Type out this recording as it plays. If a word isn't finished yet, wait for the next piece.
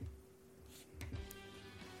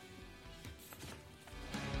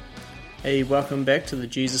Hey, welcome back to the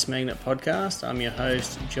Jesus Magnet podcast. I'm your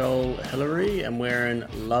host, Joel Hillary, and we're in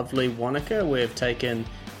lovely Wanaka. We've taken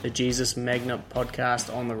the Jesus Magnet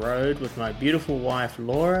podcast on the road with my beautiful wife,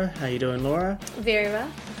 Laura. How you doing, Laura? Very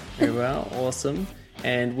well. Very well, awesome.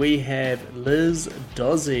 And we have Liz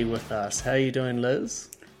Dozzi with us. How you doing, Liz?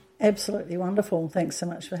 Absolutely wonderful. Thanks so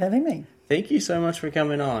much for having me. Thank you so much for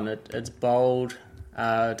coming on. It's bold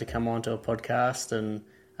to come onto a podcast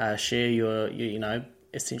and share your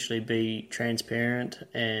essentially be transparent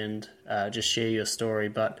and just share your story.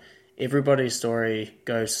 But everybody's story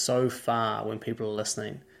goes so far when people are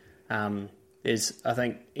listening. I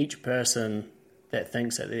think each person that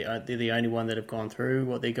thinks that they're the only one that have gone through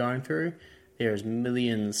what they're going through, there is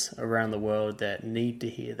millions around the world that need to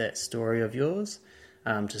hear that story of yours,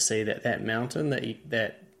 to see that mountain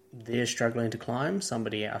that they're struggling to climb,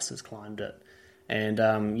 somebody else has climbed it. And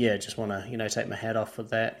just want to take my hat off for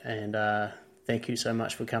that, and thank you so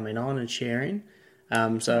much for coming on and sharing.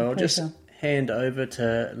 So I'll just hand over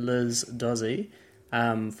to Liz Dozzi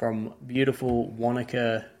from beautiful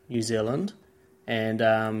Wanaka, New Zealand. And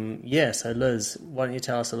so Liz, why don't you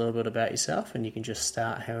tell us a little bit about yourself, and you can just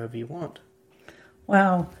start however you want.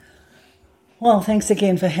 Wow. Well, thanks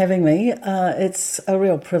again for having me. It's a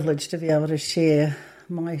real privilege to be able to share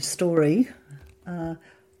my story.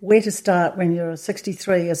 Where to start when you're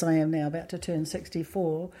 63, as I am now, about to turn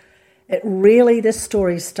 64. This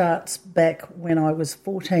story starts back when I was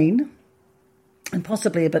 14, and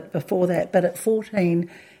possibly a bit before that, but at 14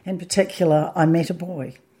 in particular, I met a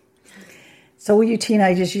boy. So all you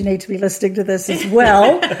teenagers, you need to be listening to this as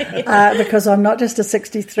well, because I'm not just a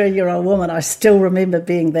 63-year-old woman. I still remember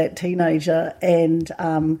being that teenager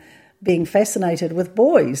and being fascinated with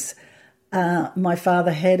boys. My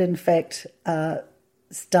father had, in fact,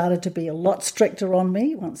 started to be a lot stricter on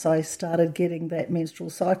me once I started getting that menstrual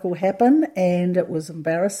cycle happen, and it was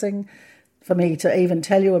embarrassing for me to even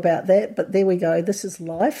tell you about that, but there we go, this is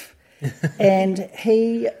life. And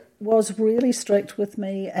he was really strict with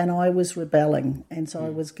me, and I was rebelling, and so I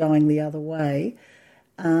was going the other way.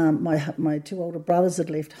 My two older brothers had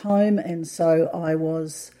left home, and so I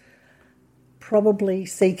was probably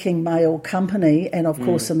seeking male company, and of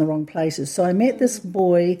course in the wrong places. So I met this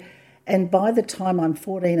boy, and by the time I'm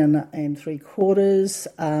 14 and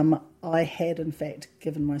 3/4, I had in fact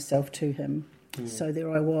given myself to him. So there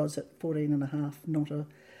I was at 14 and a half, no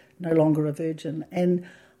longer a virgin. And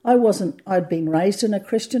I'd been raised in a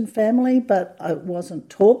Christian family, but it wasn't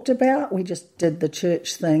talked about. We just did the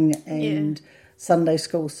church thing and Sunday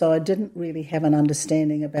school, so I didn't really have an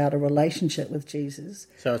understanding about a relationship with Jesus.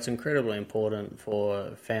 So it's incredibly important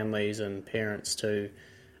for families and parents to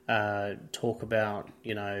talk about,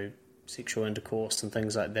 sexual intercourse and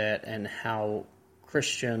things like that, and how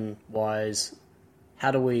Christian-wise,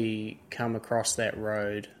 how do we come across that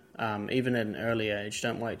road, even at an early age?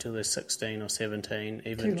 Don't wait till they're 16 or 17.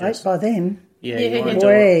 Even too late by then. Yeah, you want to do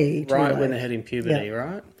it right when they're hitting puberty,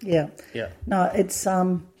 right? Yeah. No, it's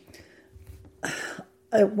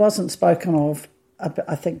it wasn't spoken of.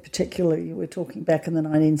 I think particularly we're talking back in the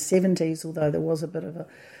 1970s, although there was a bit of a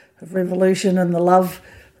revolution in the love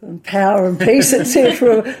and power and peace,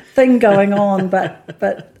 etc. thing going on,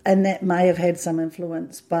 but and that may have had some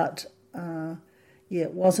influence, but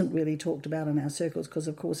it wasn't really talked about in our circles because,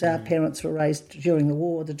 of course, our parents were raised during the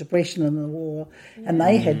war, the Depression and the war, and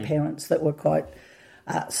they had parents that were quite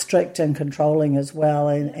strict and controlling as well,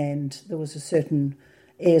 and there was a certain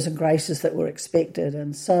airs and graces that were expected,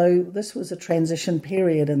 and so this was a transition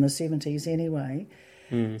period in the 70s anyway.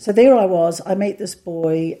 So there I was, I meet this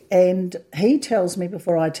boy, and he tells me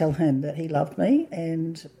before I tell him that he loved me,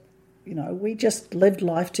 and, we just lived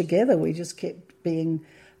life together. We just kept being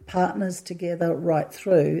partners together right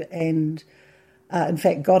through, and in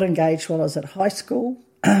fact got engaged while I was at high school,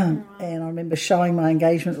 and I remember showing my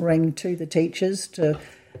engagement ring to the teachers to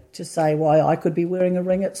say why I could be wearing a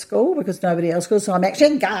ring at school because nobody else could, so I'm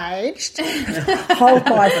actually engaged. Hold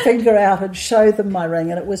my finger out and show them my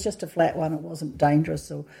ring, and it was just a flat one. It wasn't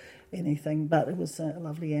dangerous or anything, but it was a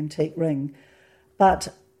lovely antique ring. But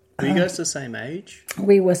were you guys the same age?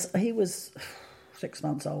 He was 6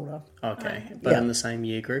 months older. Okay, but in the same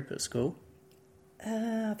year group at school?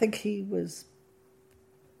 I think he was.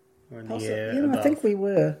 Or in the year above? I think we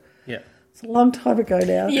were. Yeah. It's a long time ago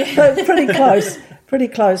now, but pretty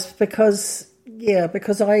close because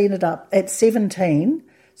I ended up at 17.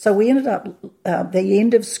 So we ended up, the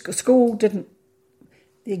end of school the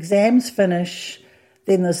exams finish,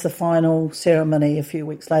 then there's the final ceremony a few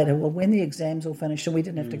weeks later. Well, when the exams all finished and we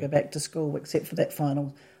didn't have to go back to school except for that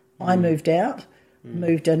final, I moved out,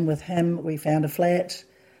 moved in with him. We found a flat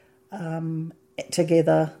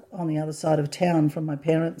together on the other side of town from my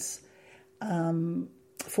parents.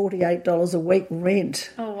 $48 a week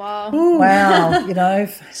rent. Oh, wow. Wow, you know.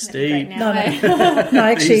 Steve. No,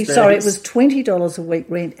 actually, sorry, it was $20 a week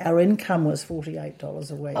rent. Our income was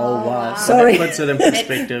 $48 a week. Oh, wow. Sorry. So that puts it in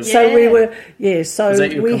perspective. So we were, so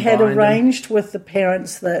we had combined arranged with the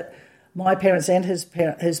parents that my parents and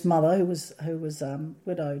his mother, who was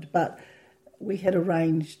widowed, but we had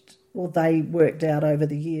arranged, well, they worked out over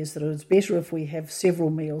the years that it was better if we have several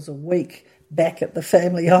meals a week back at the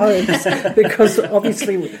family homes because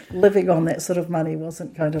obviously living on that sort of money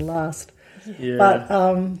wasn't going to last. Yeah. But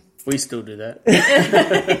we still do that.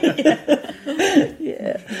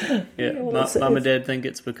 yeah. Mum and Dad think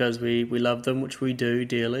it's because we love them, which we do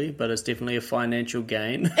dearly, but it's definitely a financial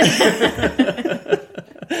gain.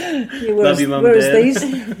 Love you, Mum and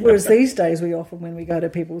Dad. Whereas these days, we often, when we go to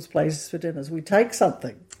people's places for dinners, we take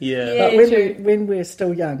something. Yeah. But when we're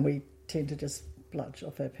still young, we tend to just bludge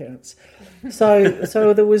off our parents. So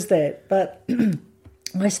there was that. But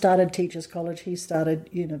I started Teachers College, he started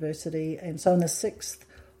university, and so in the 6th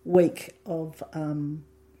week of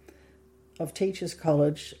Teachers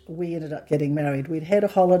College, we ended up getting married. We'd had a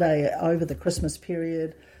holiday over the Christmas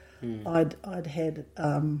period. I'd had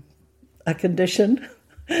a condition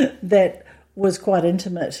that was quite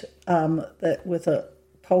intimate, that with a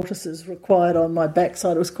poultices required on my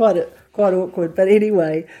backside. It was quite awkward. But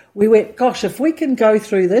anyway, we went, gosh, if we can go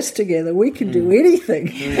through this together, we can do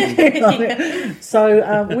anything. You know?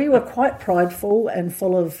 So we were quite prideful and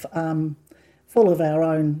full of our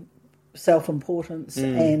own self-importance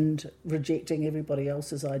and rejecting everybody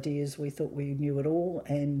else's ideas. We thought we knew it all,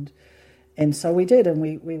 and so we did, and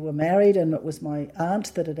we were married, and it was my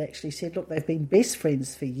aunt that had actually said, look, they've been best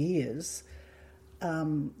friends for years.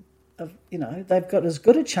 They've got as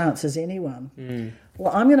good a chance as anyone.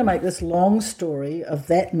 Well, I'm going to make this long story of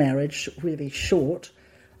that marriage really short.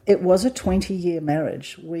 It was a 20-year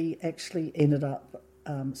marriage. We actually ended up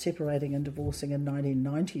separating and divorcing in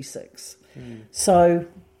 1996. So,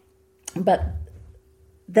 but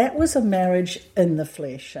that was a marriage in the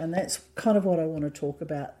flesh, and that's kind of what I want to talk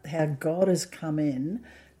about, how God has come in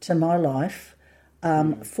to my life.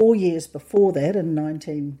 4 years before that, in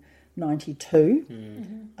 1992,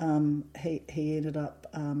 he ended up,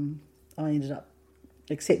 I ended up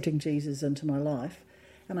accepting Jesus into my life.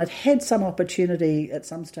 And I'd had some opportunity at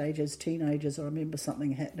some stage as teenagers. I remember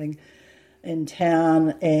something happening in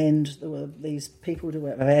town, and there were these people who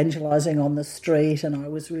were evangelising on the street, and I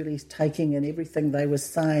was really taking in everything they were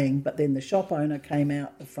saying. But then the shop owner came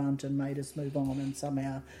out the front and made us move on, and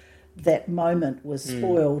somehow that moment was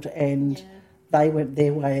spoiled, and they went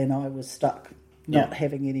their way, and I was stuck not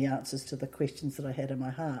having any answers to the questions that I had in my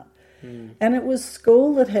heart. And it was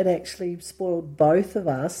school that had actually spoiled both of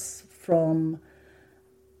us from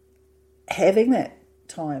having that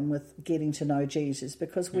time with getting to know Jesus,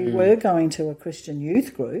 because we were going to a Christian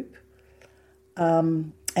youth group,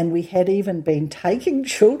 and we had even been taking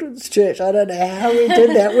children's church. I don't know how we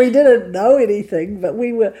did that. We didn't know anything, but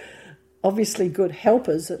we were obviously good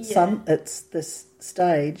helpers at this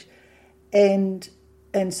stage, and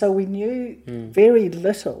so we knew very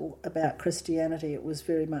little about Christianity. It was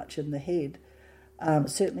very much in the head.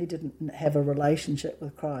 Certainly didn't have a relationship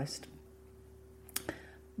with Christ.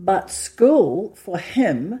 But school, for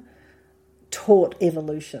him, taught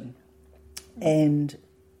evolution, and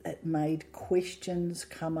it made questions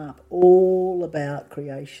come up all about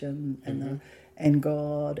creation and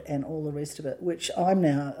God and all the rest of it, which I'm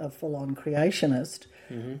now a full-on creationist,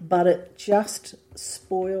 but it just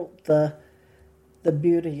spoilt the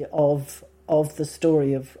beauty of the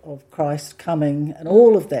story of Christ coming and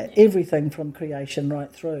all of that, everything from creation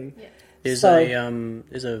right through. Yeah. There's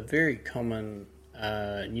a very common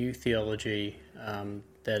new theology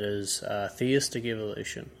that is theistic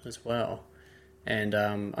evolution as well, and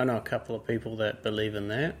I know a couple of people that believe in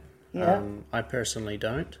that. I personally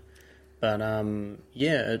don't, but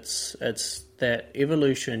it's that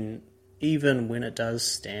evolution, even when it does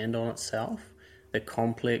stand on itself, the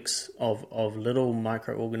complex of little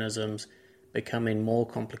microorganisms becoming more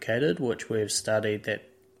complicated, which we've studied, that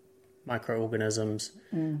microorganisms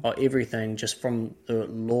are everything just from the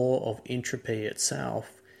law of entropy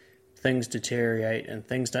itself. Things deteriorate and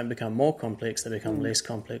things don't become more complex, they become less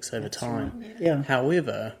complex over time. Right. Yeah.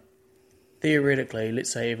 However, theoretically,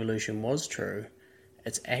 let's say evolution was true,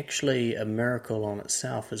 it's actually a miracle on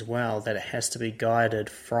itself as well, that it has to be guided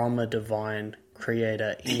from a divine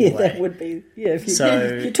creator anyway. Yeah, that would be, if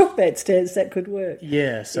you took that stance, that could work.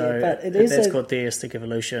 Yeah, so but that's called theistic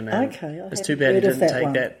evolution. And it's too bad he didn't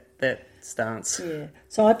take that stance. Yeah,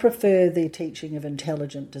 so I prefer the teaching of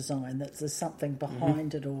intelligent design, that there's something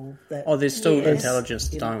behind it all. That there's still intelligence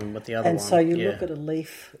done with the other one. And so you look at a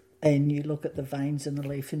leaf and you look at the veins in the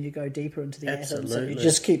leaf and you go deeper into the atoms, and Absolutely. you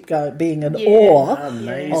just keep being in awe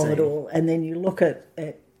Amazing. of it all. And then you look at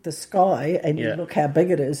the sky and you Yeah. look how big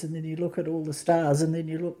it is, and then you look at all the stars, and then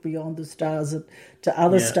you look beyond the stars to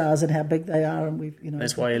other stars and how big they are. And we've,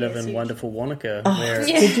 That's why you live in wonderful Wanaka. Oh, where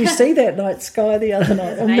did you see that night sky the other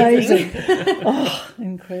night? Amazing. Oh,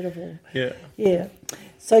 incredible. Yeah.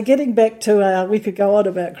 So getting back to we could go on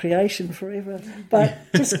about creation forever, but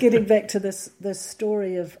just getting back to this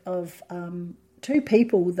story of two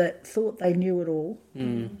people that thought they knew it all,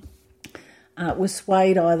 were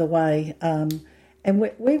swayed either way. And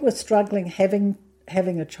we were struggling having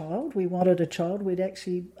a child. We wanted a child. We'd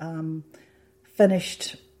actually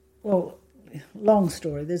finished, well, long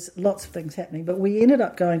story, there's lots of things happening, but we ended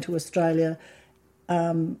up going to Australia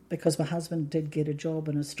because my husband did get a job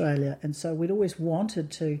in Australia, and so we'd always wanted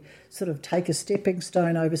to sort of take a stepping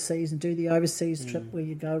stone overseas and do the overseas trip where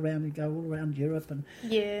you go around and go all around Europe and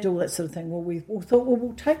do all that sort of thing. Well, we thought, well,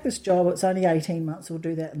 we'll take this job, it's only 18 months, we'll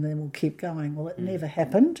do that and then we'll keep going. Well, it never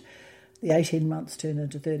happened. The 18 months turned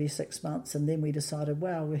into 36 months, and then we decided,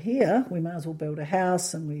 wow, we're here, we might as well build a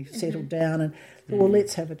house, and we settled down and thought, well,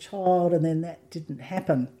 let's have a child, and then that didn't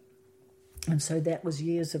happen. And so that was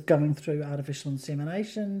years of going through artificial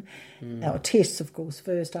insemination, our tests, of course,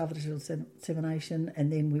 first, artificial insemination,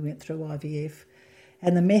 and then we went through IVF.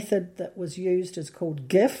 And the method that was used is called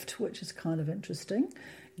GIFT, which is kind of interesting.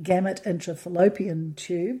 Gamete intrafallopian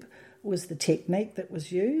tube was the technique that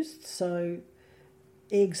was used. So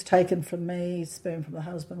eggs taken from me, sperm from the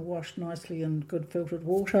husband, washed nicely in good filtered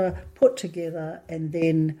water, put together, and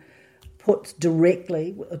then put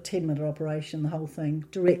directly, a 10-minute operation, the whole thing,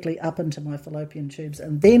 directly up into my fallopian tubes,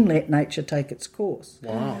 and then let nature take its course.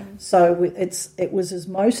 Wow. So it was as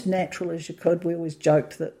most natural as you could. We always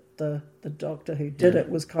joked that the doctor who did it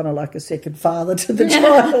was kind of like a second father to the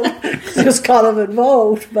child. He was kind of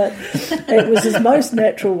involved, but it was as most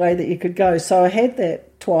natural way that you could go. So I had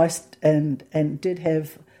that twice and did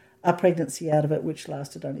have a pregnancy out of it, which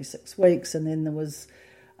lasted only 6 weeks, and then there was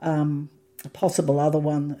a possible other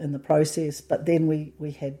one in the process, but then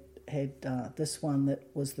we had this one that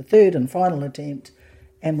was the third and final attempt,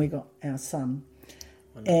 and we got our son.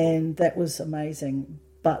 Wonderful. And that was amazing.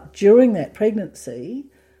 But during that pregnancy,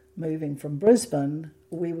 moving from Brisbane,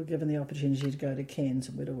 we were given the opportunity to go to Cairns,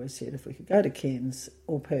 and we'd always said if we could go to Cairns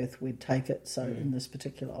or Perth, we'd take it, so in this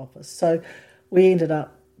particular office. So we ended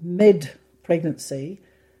up mid-pregnancy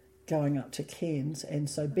going up to Cairns, and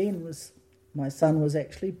so my son was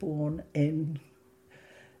actually born in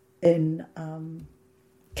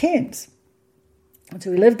Cairns. And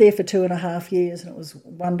so we lived there for 2.5 years, and it was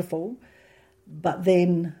wonderful. But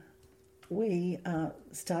then we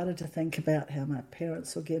started to think about how my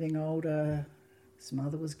parents were getting older, his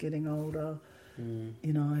mother was getting older,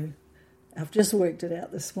 you know. I've just worked it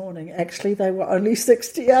out this morning. Actually, they were only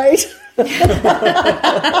 68.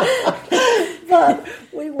 But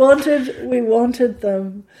we wanted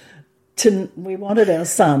them we wanted our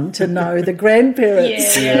son to know the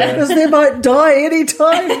grandparents because they might die any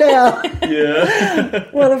time now. Yeah.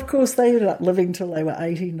 Well, of course, they ended up living till they were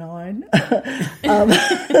 89.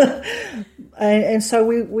 And so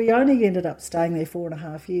we only ended up staying there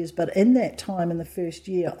 4.5 years. But in that time, in the first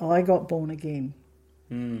year, I got born again.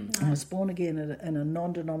 I was born again in a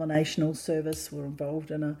non-denominational service. We're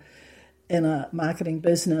involved in a marketing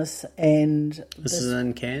business, and this is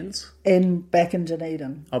in Cairns? Back in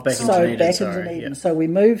Dunedin. Oh, back in Dunedin, back sorry. in Dunedin. Yep. So we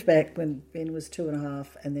moved back when Ben was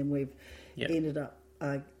 2.5, and then we've ended up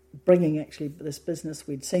bringing actually this business.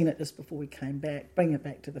 We'd seen it just before we came back, bring it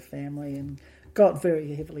back to the family, and got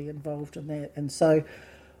very heavily involved in that. And so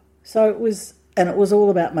it was all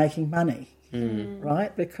about making money,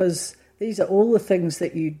 right? Because these are all the things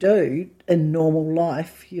that you do in normal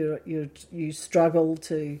life. You struggle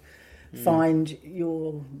to find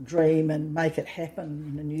your dream and make it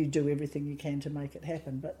happen, and you do everything you can to make it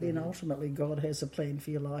happen. But then ultimately God has a plan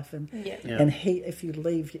for your life, and if you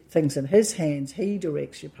leave things in his hands, he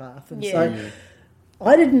directs your path. And so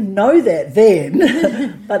I didn't know that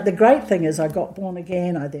then, but the great thing is I got born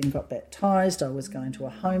again, I then got baptised, I was going to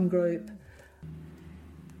a home group.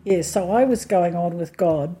 Yeah, so I was going on with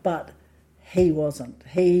God, but he wasn't.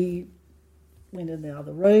 He went in the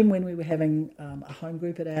other room when we were having a home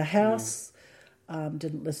group at our house,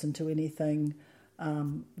 didn't listen to anything.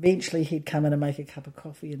 Eventually he'd come in and make a cup of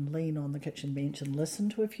coffee and lean on the kitchen bench and listen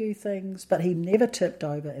to a few things, but he never tipped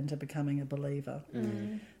over into becoming a believer.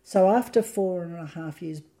 So after 4.5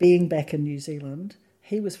 years being back in New Zealand,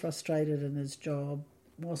 he was frustrated in his job,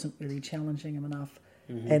 wasn't really challenging him enough.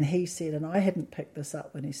 And he said, and I hadn't picked this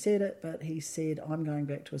up when he said it, but he said, I'm going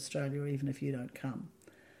back to Australia even if you don't come.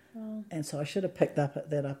 And so I should have picked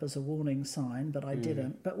that up as a warning sign, but I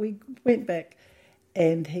didn't. But we went back,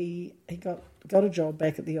 and he got a job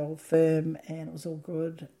back at the old firm, and it was all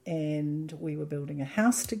good. And we were building a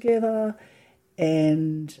house together,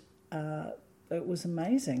 and it was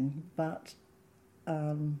amazing. But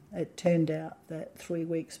it turned out that 3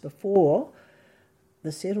 weeks before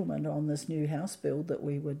the settlement on this new house build that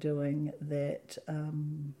we were doing, that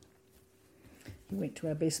he went to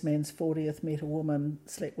our best man's 40th, met a woman,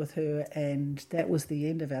 slept with her, and that was the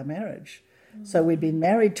end of our marriage. So we'd been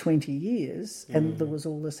married 20 years, and there was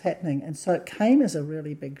all this happening. And so it came as a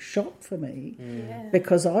really big shock for me,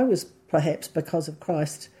 because I was, perhaps because of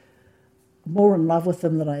Christ, more in love with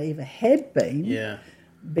him than I ever had been,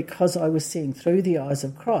 because I was seeing through the eyes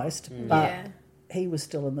of Christ, but he was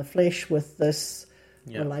still in the flesh with this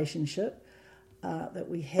relationship that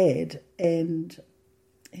we had. And,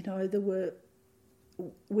 you know,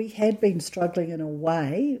 we had been struggling in a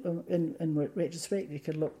way. In retrospect, you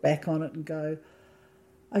could look back on it and go,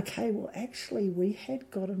 okay, well, actually, we had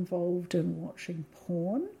got involved in watching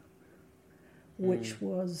porn, which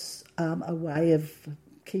was a way of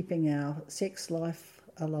keeping our sex life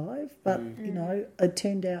alive. But, you know, it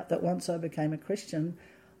turned out that once I became a Christian,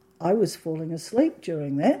 I was falling asleep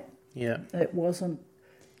during that. Yeah. It wasn't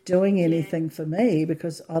doing anything for me,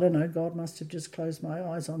 because, I don't know, God must have just closed my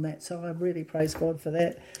eyes on that. So I really praise God for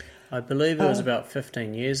that. I believe it was about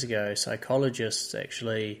 15 years ago, psychologists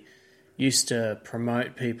actually used to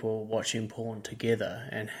promote people watching porn together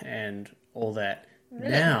and all that. Really?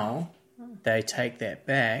 Now they take that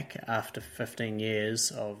back after 15 years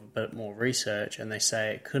of a bit more research, and they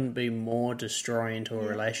say it couldn't be more destroying to a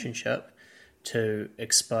relationship to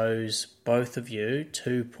expose both of you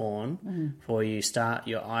to porn, for your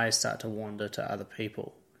eyes start to wander to other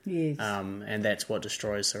people. Yes. And that's what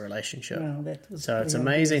destroys the relationship. Well, that was so it's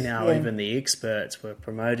amazing how even the experts were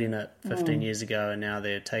promoting it 15 years ago, and now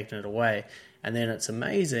they're taking it away. And then it's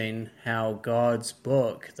amazing how God's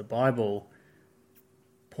book, the Bible,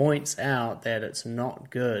 points out that it's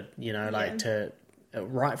not good, you know, like to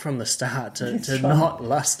right from the start to not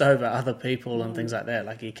lust over other people and things like that.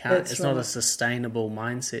 Like you can't. It's not a sustainable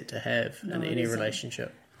mindset to have in any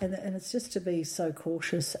relationship. And it's just to be so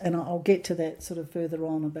cautious. And I'll get to that sort of further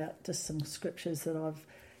on about just some scriptures that I've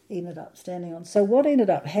ended up standing on. So what ended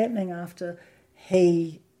up happening after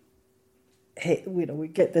we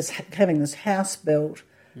get this having this house built,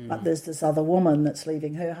 but there's this other woman that's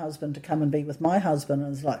leaving her husband to come and be with my husband,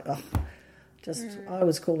 and it's like, I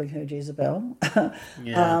was calling her Jezebel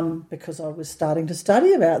because I was starting to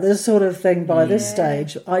study about this sort of thing by this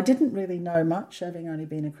stage. I didn't really know much, having only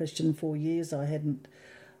been a Christian 4 years. I didn't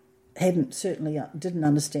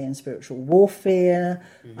understand spiritual warfare.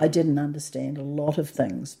 I didn't understand a lot of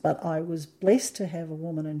things, but I was blessed to have a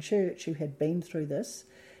woman in church who had been through this,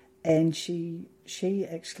 and she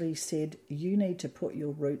actually said, you need to put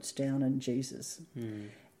your roots down in Jesus.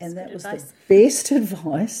 And that was the best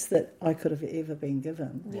advice that I could have ever been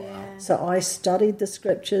given. Wow. So I studied the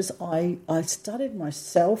scriptures. I studied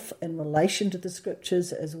myself in relation to the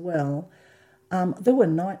scriptures as well. There were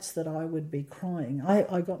nights that I would be crying.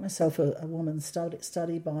 I got myself a woman's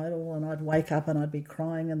study Bible, and I'd wake up and I'd be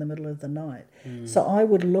crying in the middle of the night. So I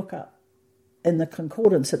would look up in the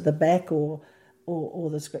concordance at the back or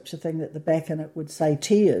the scripture thing at the back, and it would say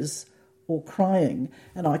tears or crying,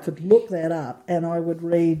 and I could look that up, and I would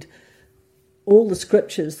read all the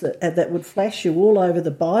scriptures that would flash you all over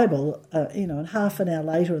the Bible, and half an hour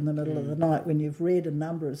later in the middle of the night, when you've read a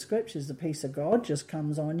number of scriptures, the peace of God just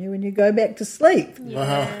comes on you and you go back to sleep.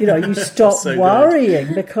 Yeah. You stop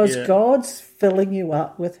worrying because God's filling you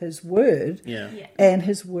up with his word, and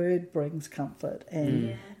his word brings comfort.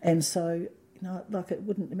 And so, like it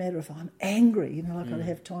wouldn't matter if I'm angry, I'd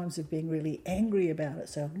have times of being really angry about it.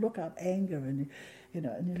 So I'd look up anger and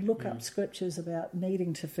you look up scriptures about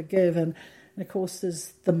needing to forgive. And of course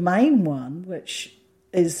there's the main one, which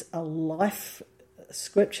is a life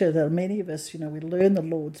scripture that many of us, we learn the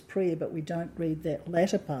Lord's Prayer, but we don't read that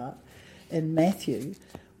latter part in Matthew,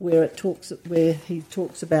 where he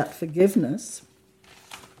talks about forgiveness.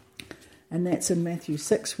 And that's in Matthew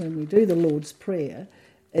 6 when we do the Lord's Prayer.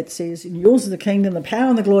 It says, and yours is the kingdom, the power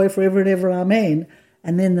and the glory forever and ever, amen.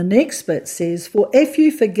 And then the next bit says, for if you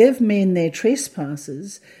forgive men their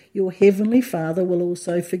trespasses, your heavenly Father will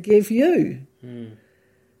also forgive you.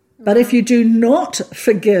 But if you do not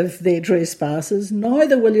forgive their trespasses,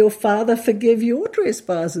 neither will your Father forgive your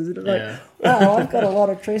trespasses. And it's wow, I've got a lot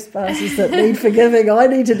of trespasses that need forgiving. I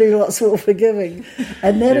need to do lots more forgiving.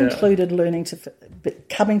 And that included learning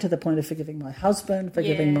coming to the point of forgiving my husband,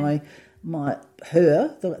 forgiving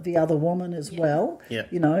the other woman as well. Yeah.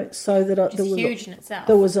 You know, so that Which is huge in itself.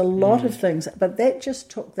 There was a lot of things, but that just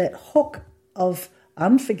took that hook of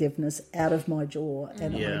unforgiveness out of my jaw,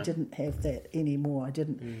 and I didn't have that anymore. I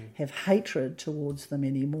didn't have hatred towards them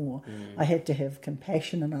anymore. I had to have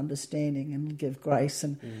compassion and understanding and give grace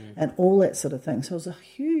and all that sort of thing. So it was a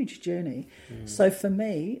huge journey. So for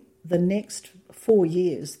me, the next 4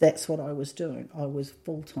 years, that's what I was doing. I was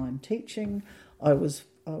full-time teaching. I was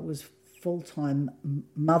full-time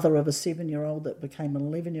mother of a 7-year-old that became an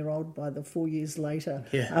 11-year-old by the 4 years later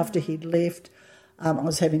after he'd left. I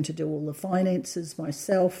was having to do all the finances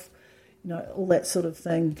myself, you know, all that sort of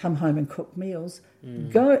thing, come home and cook meals.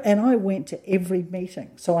 And I went to every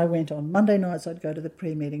meeting. So I went on Monday nights, I'd go to the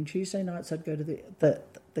prayer meeting. Tuesday nights, I'd go to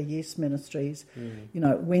the Yes Ministries. You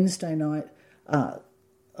know, Wednesday night,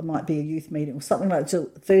 it might be a youth meeting or something like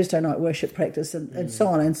that. Thursday night worship practice and so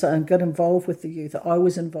on. And got involved with the youth. I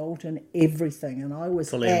was involved in everything, and I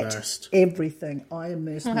was fully immersed. Everything. I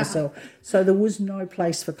immersed myself. So there was no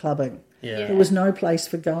place for clubbing. Yeah. There was no place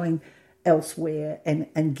for going elsewhere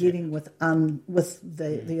and getting with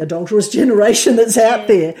the adulterous generation that's out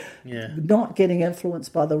there, not getting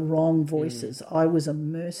influenced by the wrong voices. I was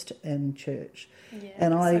immersed in church.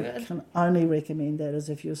 And I can only recommend that as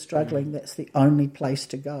if you're struggling, that's the only place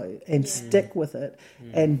to go, and stick with it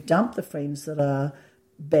and dump the friends that are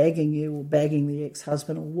bagging you or bagging the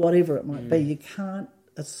ex-husband or whatever it might be. You can't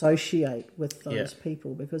associate with those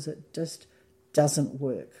people because it just doesn't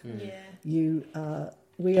work.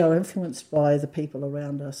 We are influenced by the people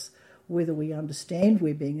around us, whether we understand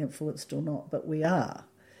we're being influenced or not, but we are.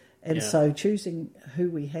 And so choosing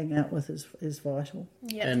who we hang out with is vital.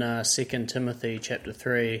 In 2 Timothy chapter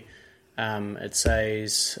 3, it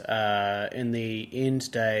says, in the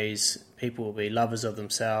end days, people will be lovers of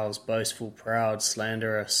themselves, boastful, proud,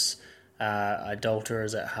 slanderous,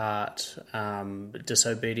 adulterers at heart,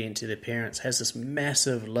 disobedient to their parents. Has this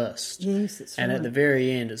massive list. Yes, it's and right. at the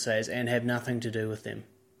very end it says, and have nothing to do with them.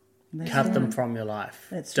 Cut them from your life.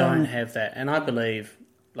 That's Don't right. have that. And I believe,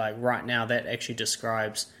 like right now, that actually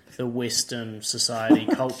describes the Western society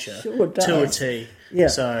culture Sure does. to a T. Yeah.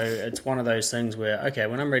 So it's one of those things where, okay,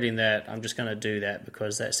 when I'm reading that, I'm just going to do that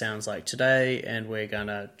because that sounds like today, and we're going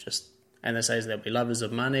to just, and it says they'll be lovers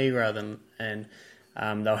of money rather than,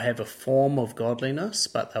 and they'll have a form of godliness,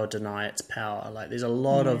 but they'll deny its power. Like there's a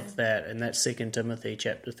lot of that, and that's 2 Timothy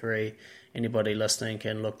chapter 3. Anybody listening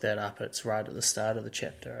can look that up. It's right at the start of the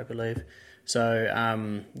chapter, I believe. So,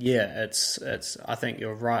 it's. I think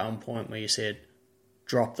you're right on point where you said,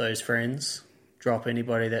 drop those friends, drop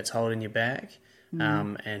anybody that's holding you back,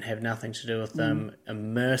 and have nothing to do with them.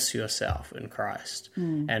 Immerse yourself in Christ,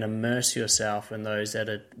 and immerse yourself in those that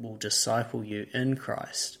will disciple you in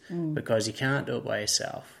Christ, because you can't do it by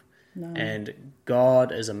yourself. No. And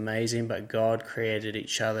God is amazing, but God created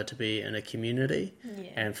each other to be in a community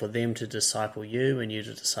and for them to disciple you and you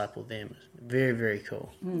to disciple them. Very, very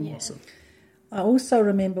cool. Awesome. I also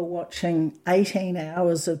remember watching 18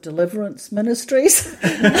 hours of deliverance ministries.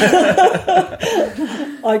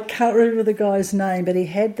 I can't remember the guy's name, but he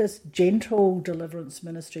had this gentle deliverance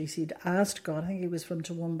ministries. He'd asked God, I think he was from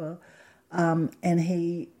Toowoomba, and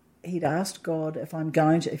he'd asked God, if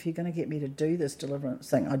you're going to get me to do this deliverance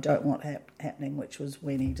thing, I don't want happening, which was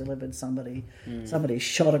when he delivered somebody. Somebody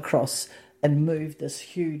shot across and moved this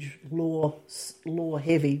huge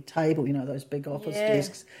law-heavy table, you know, those big office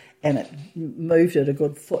desks, and it moved it a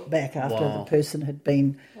good foot back after the person had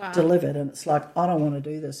been delivered. And it's like, I don't want to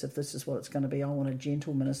do this if this is what it's going to be. I want a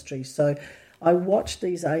gentle ministry. So I watched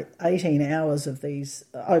these 18 hours of these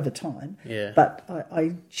over time, but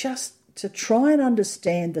I just, to try and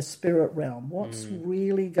understand the spirit realm, what's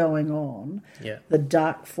really going on, the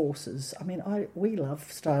dark forces. I mean, we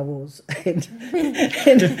love Star Wars and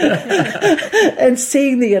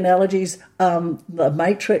seeing the analogies. The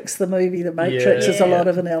Matrix, the movie, The Matrix, there's a lot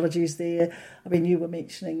of analogies there. I mean, you were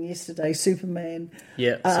mentioning yesterday Superman.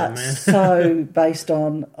 So based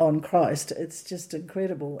on Christ, it's just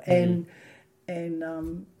incredible. And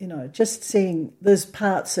you know, just seeing, there's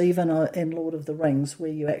parts even in Lord of the Rings where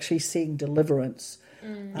you're actually seeing deliverance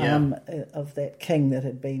of that king that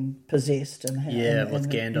had been possessed. And with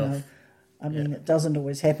Gandalf. You know, I mean, it doesn't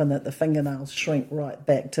always happen that the fingernails shrink right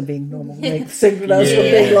back to being normal length. Fingernails from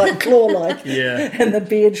being like claw-like, and the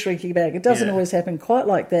beard shrinking back. It doesn't always happen quite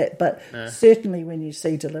like that, but certainly when you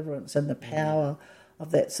see deliverance and the power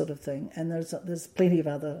of that sort of thing. And there's plenty of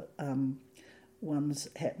other ones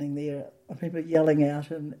happening there. I remember yelling out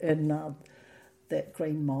in that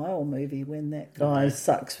Green Mile movie when that guy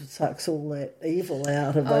sucks all that evil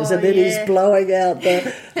out of those, and then he's blowing out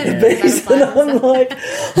the beast, and I'm like,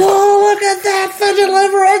 oh, look at that for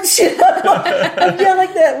deliverance! I'm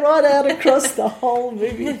yelling that right out across the whole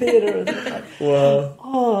movie theatre. And like, wow.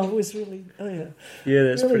 Oh, it was really, that's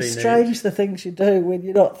really pretty strange neat. the things you do when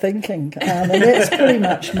you're not thinking, and that's pretty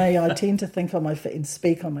much me. I tend to think on my feet and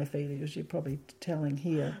speak on my feet, as you're probably telling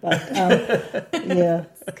here. But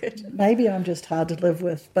maybe I'm just hard to live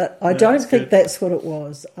with. But I don't think that's what it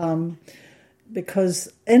was,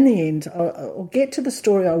 because in the end, I'll get to the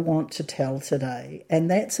story I want to tell today,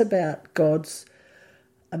 and that's about God's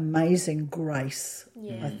amazing grace.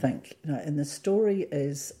 I think, and the story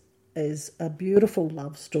is a beautiful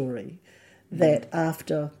love story that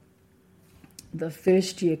after the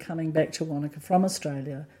first year coming back to Wanaka from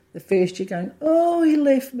Australia, the first year going, oh, he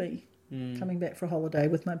left me, coming back for a holiday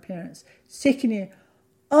with my parents. Second year,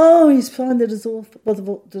 oh, he's signed the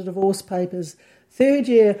divorce papers. Third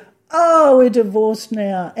year, oh, we're divorced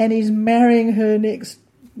now, and he's marrying her next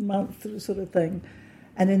month, sort of thing.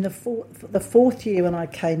 And then the fourth year when I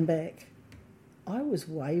came back, I was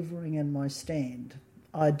wavering in my stand.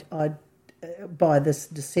 I'd by this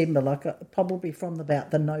December, probably from about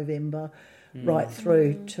the November right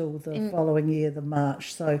through till the following year, the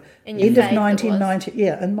March. So end of 1990,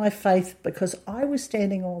 in my faith, because I was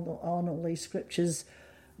standing on all these scriptures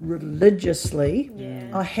religiously.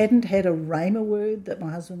 I hadn't had a rhema word that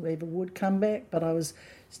my husband ever would come back, but I was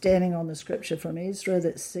standing on the scripture from Ezra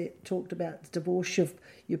that talked about divorce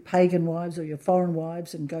your pagan wives or your foreign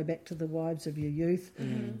wives and go back to the wives of your youth,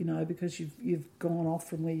 because you've gone off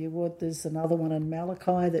from where you would. There's another one in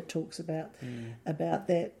Malachi that talks about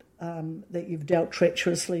that, that you've dealt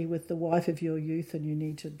treacherously with the wife of your youth and you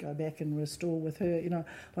need to go back and restore with her.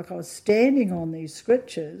 I was standing on these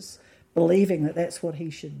scriptures believing that that's what he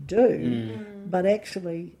should do, but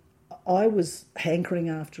actually I was hankering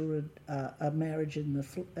after a marriage in the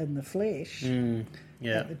flesh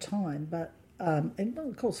at the time, but and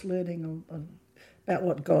of course learning about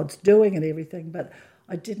what God's doing and everything, but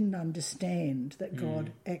I didn't understand that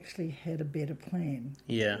God actually had a better plan.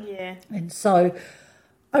 And so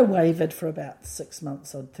I wavered for about 6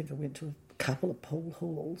 months. I think I went to a couple of pool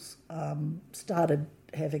halls, started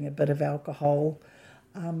having a bit of alcohol,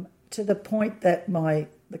 to the point that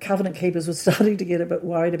the covenant keepers were starting to get a bit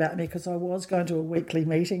worried about me because I was going to a weekly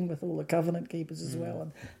meeting with all the covenant keepers as well,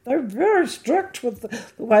 and they were very strict with the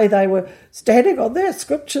way they were standing on their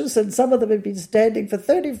scriptures, and some of them had been standing for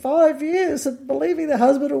 35 years and believing their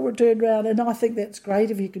husband will return round, and I think that's great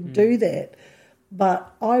if you can do that. But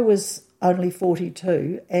I was only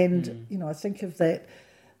 42, and I think of that.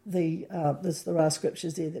 There are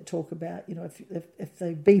scriptures there that talk about if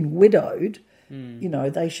they've been widowed,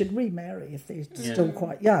 they should remarry if they're still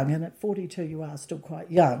quite young, and at 42 you are still quite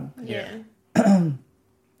young.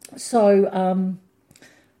 So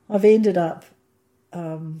I've ended up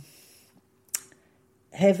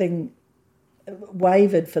having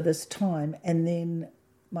wavered for this time, and then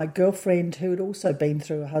my girlfriend, who had also been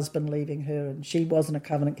through a husband leaving her, and she wasn't a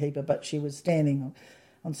covenant keeper, but she was standing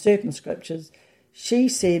on certain scriptures, she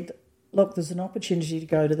said, look, there's an opportunity to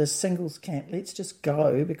go to this singles camp. Let's just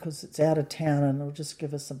go because it's out of town and it'll just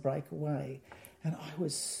give us a breakaway. And I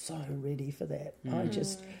was so ready for that.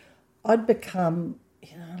 I'd become,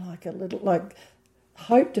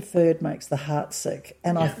 hope deferred makes the heart sick.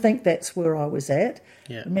 And I think that's where I was at.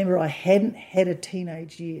 Remember, I hadn't had a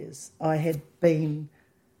teenage years. I had been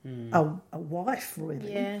a wife,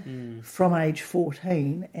 really, from age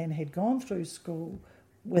 14, and had gone through school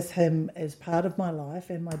with him as part of my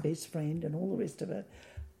life and my best friend and all the rest of it.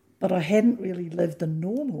 But I hadn't really lived the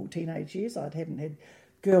normal teenage years. I hadn't had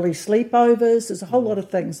girly sleepovers. There's a whole lot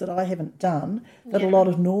of things that I haven't done that a lot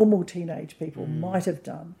of normal teenage people might have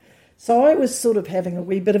done. So I was sort of having a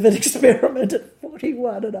wee bit of an experiment at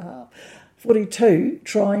 42,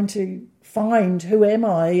 trying to find who am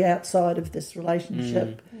I outside of this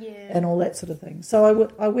relationship and all that sort of thing.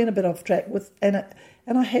 So I went a bit off track and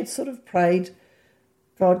I had sort of prayed,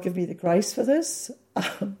 God, give me the grace for this.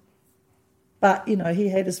 But, he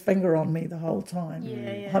had his finger on me the whole time.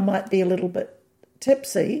 I might be a little bit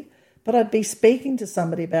tipsy, but I'd be speaking to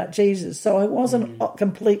somebody about Jesus. So I wasn't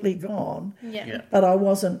completely gone, but I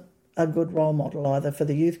wasn't a good role model either for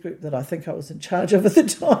the youth group that I think I was in charge of at the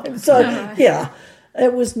time. So,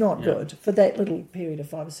 it was not good for that little period of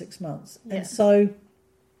 5 or 6 months. And so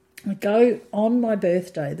I go on my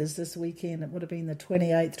birthday. There's this weekend. It would have been the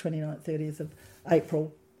 28th, 29th, 30th of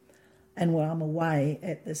April, and where I'm away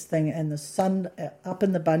at this thing, and the sun up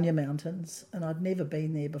in the Bunya Mountains, and I'd never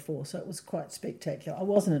been there before, so it was quite spectacular. I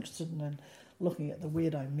wasn't interested in looking at the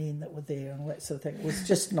weirdo men that were there and all that sort of thing. It was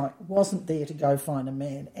just wasn't there to go find a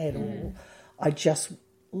man at all. I just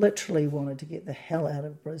literally wanted to get the hell out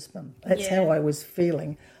of Brisbane. That's how I was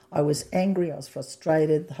feeling. I was angry, I was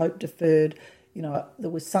frustrated, hope deferred. You know, there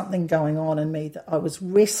was something going on in me that I was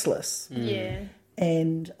restless. Yeah.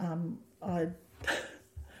 And I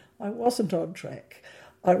wasn't on track.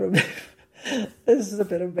 I remember, this is a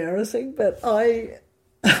bit embarrassing, but I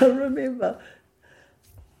remember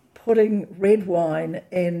putting red wine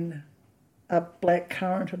in a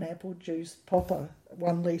blackcurrant and apple juice popper,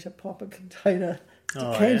 1 litre popper container,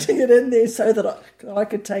 decanting it in there so that I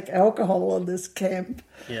could take alcohol on this camp.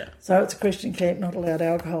 Yeah. So it's a Christian camp, not allowed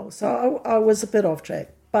alcohol. So I was a bit off track.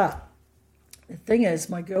 But the thing is,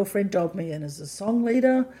 my girlfriend dobbed me in as a song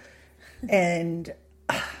leader, and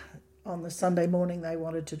on the Sunday morning they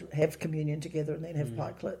wanted to have communion together and then have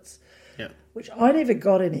pikelets, which I never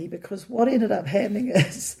got any, because what ended up happening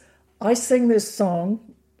is I sing this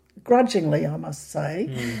song, grudgingly I must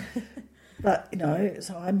say, but, you know,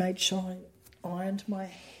 so I made sure I ironed my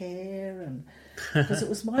hair, and because it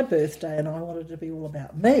was my birthday and I wanted it to be all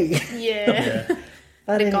about me. Yeah.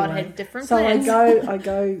 But anyway, God had different so plans. I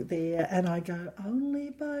go there and I go, only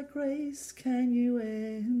by grace can you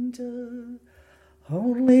enter,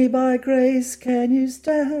 only by grace can you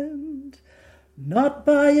stand, not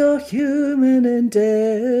by your human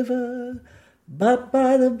endeavour, but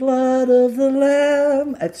by the blood of the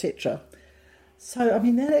Lamb, etc. So, I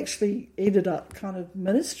mean, that actually ended up kind of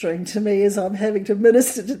ministering to me as I'm having to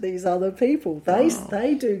minister to these other people.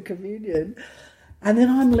 They do communion, and then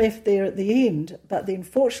I'm left there at the end. But then,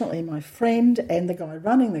 fortunately, my friend and the guy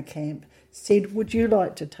running the camp said, would you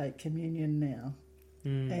like to take communion now?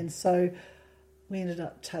 And so we ended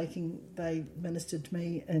up they ministered to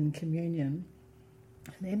me in communion.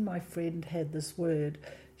 And then my friend had this word.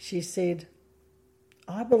 She said,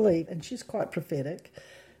 I believe, and she's quite prophetic,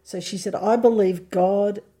 so she said, I believe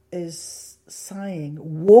God is saying,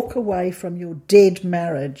 walk away from your dead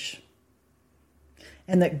marriage,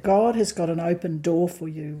 and that God has got an open door for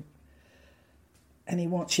you and he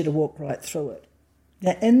wants you to walk right through it.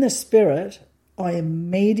 Now, in the spirit, I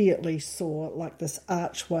immediately saw like this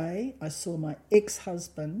archway. I saw my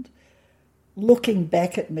ex-husband looking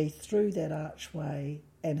back at me through that archway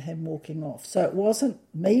and him walking off. So it wasn't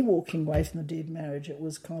me walking away from the dead marriage, it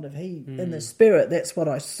was kind of he in the spirit. That's what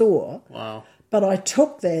I saw. Wow. But I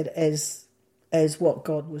took that as what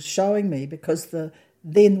God was showing me, because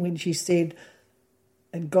then when she said,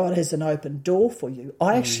 and God has an open door for you,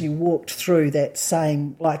 I actually walked through that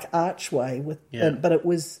same like archway but it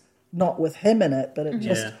was not with him in it, but it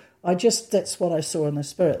that's what I saw in the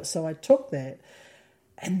spirit. So I took that,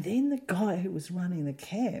 and then the guy who was running the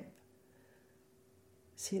camp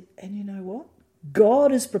said, and you know what?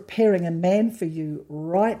 God is preparing a man for you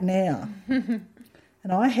right now.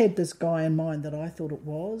 And I had this guy in mind that I thought it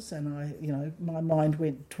was, and my mind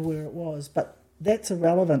went to where it was. But that's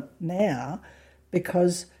irrelevant now,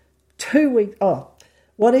 because 2 weeks...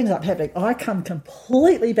 what ends up happening, I come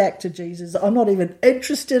completely back to Jesus. I'm not even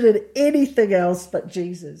interested in anything else but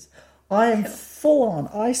Jesus. I am full on.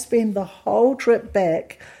 I spend the whole trip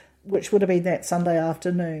back, which would have been that Sunday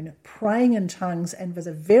afternoon, praying in tongues, and for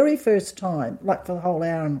the very first time, like for the whole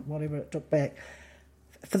hour and whatever it took back,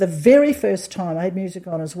 for the very first time, I had music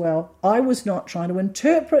on as well, I was not trying to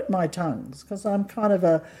interpret my tongues, because I'm kind of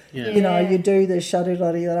a, you do the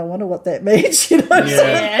shuddy-duddy, and I wonder what that means,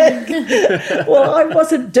 Well, I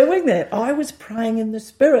wasn't doing that. I was praying in the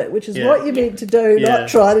Spirit, which is what you're meant to do, not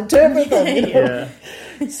try to interpret them.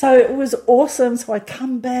 So it was awesome. So I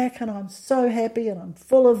come back and I'm so happy, and I'm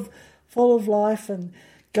full of life, and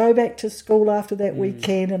go back to school after that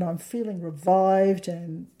weekend, and I'm feeling revived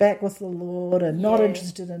and back with the Lord and not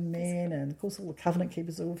interested in men. And of course all the covenant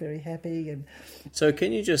keepers are all very happy. And so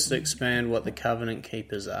can you just expand what the covenant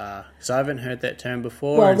keepers are? Because I haven't heard that term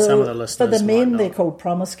before, and some of the listeners for the men, might they're not. called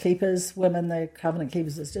promise keepers. Women, they're covenant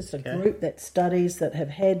keepers. It's just a group that studies, that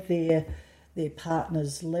have had their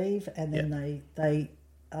partners leave, and then they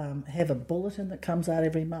have a bulletin that comes out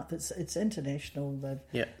every month. It's international.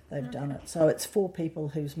 They've done it. So it's for people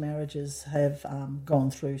whose marriages have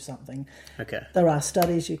gone through something. Okay. There are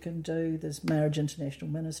studies you can do. There's Marriage International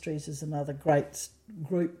Ministries is another great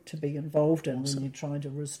group to be involved in when you're trying to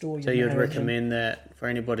restore your marriage. So you'd recommend that for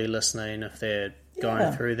anybody listeing, if they're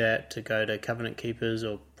going through that, to go to Covenant Keepers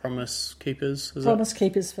or Promise Keepers? Promise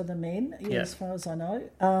Keepers for the men, as far as I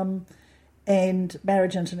know. And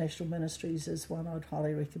Marriage International Ministries is one I'd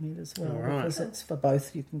highly recommend as well, because it's for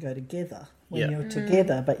both. You can go together when you're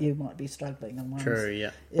together, but you might be struggling.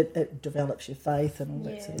 And it develops your faith and all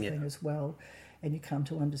that sort of thing as well, and you come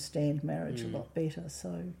to understand marriage a lot better.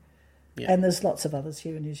 So, Yeah. And there's lots of others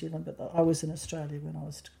here in New Zealand, but I was in Australia when I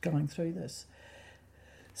was going through this.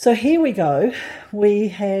 So here we go. We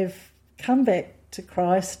have come back to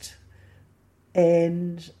Christ,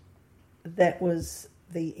 and that was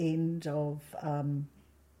the end of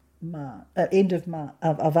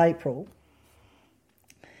April.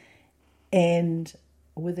 And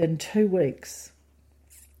within 2 weeks,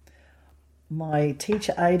 my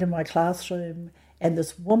teacher aide in my classroom and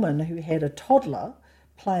this woman who had a toddler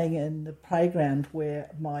playing in the playground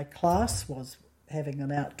where my class was having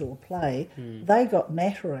an outdoor play, they got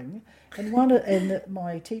nattering, and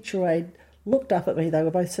my teacher aide looked up at me. They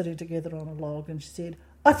were both sitting together on a log, and she said,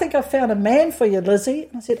 "I think I found a man for you, Lizzie."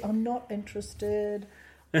 And I said, "I'm not interested.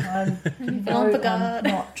 I'm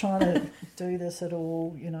not trying to do this at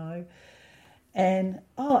all, you know." And,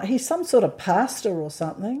 he's some sort of pastor or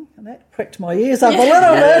something. And that pricked my ears up a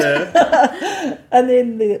little bit. And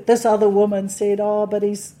then this other woman said, but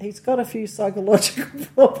he's got a few psychological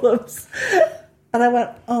problems. And I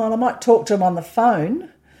went, and I might talk to him on the phone.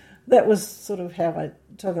 That was sort of how I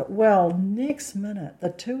took it. Well, next minute, the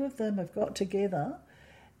two of them have got together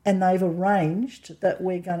and they've arranged that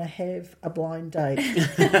we're going to have a blind date.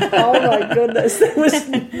 Oh, my goodness. That was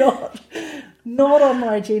not on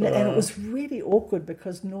my agenda, and it was really awkward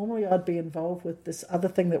because normally I'd be involved with this other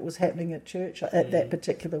thing that was happening at church at that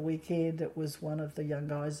particular weekend. It was one of the young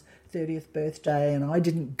guys' 30th birthday, and I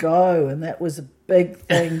didn't go, and that was a big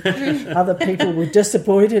thing. Other people were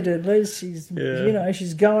disappointed, and Liz, she's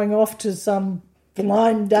going off to some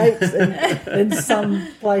blind date in some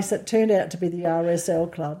place that turned out to be the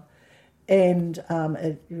RSL club, and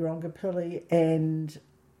at Urongapilli, and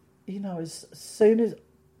as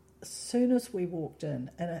soon as we walked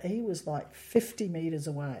in, and he was like 50 metres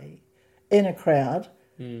away in a crowd,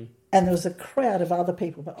 and there was a crowd of other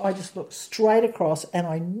people, but I just looked straight across and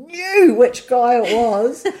I knew which guy it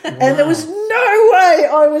was, and there was no way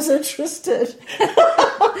I was interested.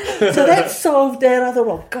 So that solved that. I thought,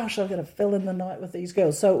 well, gosh, I'm going to fill in the night with these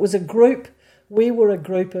girls. So it was a group. We were a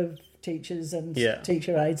group of teachers and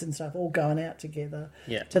teacher aides and stuff all going out together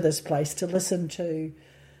to this place to listen to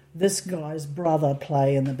this guy's brother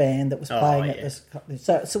play in the band that was playing at this.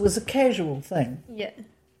 So it was a casual thing. Yeah.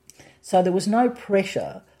 So there was no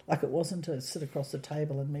pressure, like it wasn't to sit across the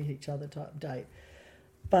table and meet each other type date.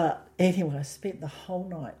 But anyway, I spent the whole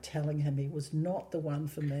night telling him he was not the one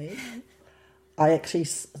for me. I actually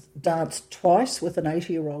danced twice with an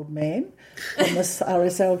 80-year-old man from this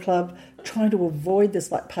RSL club, trying to avoid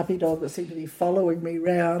this like puppy dog that seemed to be following me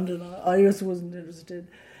round, and I just wasn't interested.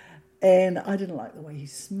 And I didn't like the way he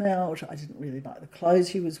smelled. I didn't really like the clothes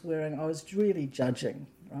he was wearing. I was really judging,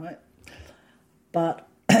 right? But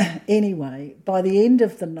anyway, by the end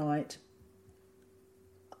of the night,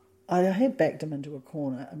 I had backed him into a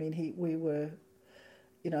corner. I mean, he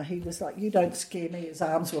was like, "You don't scare me." His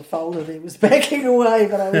arms were folded. He was backing away,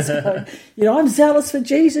 but I was going, "I'm zealous for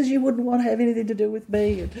Jesus. You wouldn't want to have anything to do with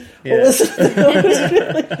me." And all this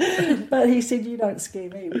but he said, "You don't scare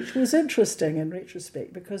me," which was interesting in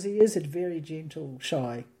retrospect because he is a very gentle,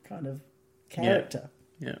 shy kind of character.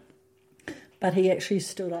 Yeah. But he actually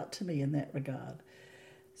stood up to me in that regard.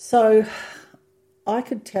 So I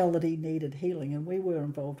could tell that he needed healing, and we were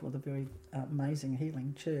involved with a very amazing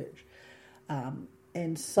healing church.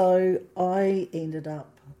 And so I ended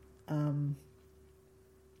up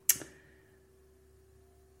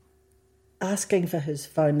asking for his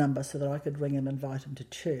phone number so that I could ring him and invite him to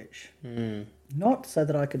church. Not so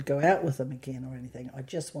that I could go out with him again or anything. I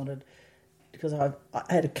just wanted, because I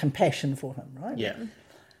had a compassion for him, right? Yeah.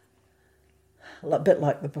 A bit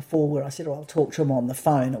like the before where I said, I'll talk to him on the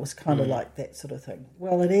phone. It was kind of like that sort of thing.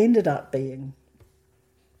 Well, it ended up being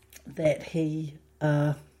that he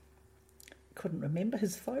couldn't remember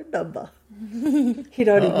his phone number. He'd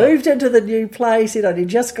only moved into the new place. He'd only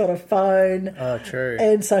just got a phone. Oh, true.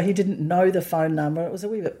 And so he didn't know the phone number. It was a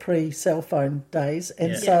wee bit pre-cell phone days.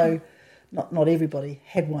 And so not everybody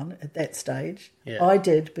had one at that stage. Yeah. I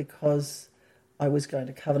did because I was going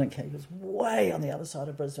to Covenant Camp. It was way on the other side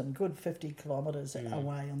of Brisbane, good 50 kilometres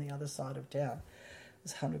away on the other side of town. It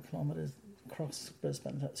was 100 kilometres across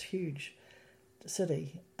Brisbane. It's a huge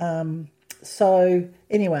city. So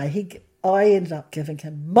anyway, I ended up giving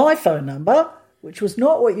him my phone number, which was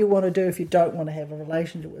not what you want to do if you don't want to have a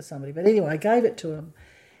relationship with somebody. But anyway, I gave it to him.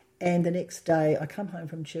 And the next day I come home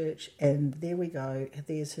from church and there we go.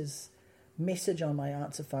 There's his message on my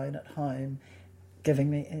answer phone at home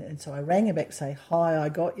giving me. And so I rang him back to say, "Hi, I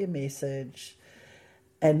got your message.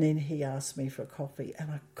 And then he asked me for a coffee,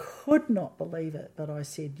 and I could not believe it, but I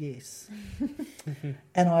said yes.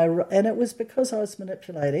 and it was because I was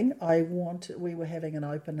manipulating. We were having an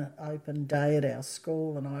open day at our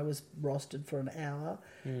school, and I was rostered for an hour.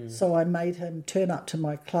 So I made him turn up to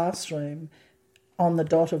my classroom on the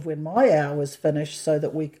dot of when my hour was finished, so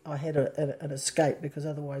that I had an escape, because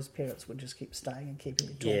otherwise parents would just keep staying and keeping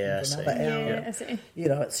me talking for another hour. Yeah, I see. You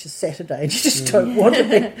know, it's just Saturday, and you just don't want to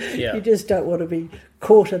be. You just don't want to be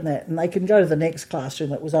caught in that. And they can go to the next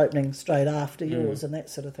classroom that was opening straight after yours, and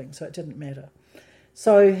that sort of thing. So it didn't matter.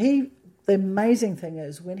 So the amazing thing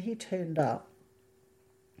is, when he turned up,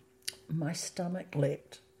 my stomach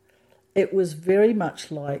leapt. It was very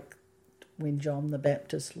much like when John the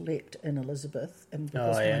Baptist leapt in Elizabeth, and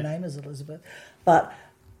because my name is Elizabeth, but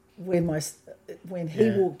when he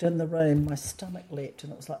walked in the room, my stomach leapt,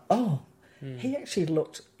 and it was like, he actually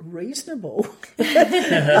looked reasonable.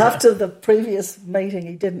 After the previous meeting,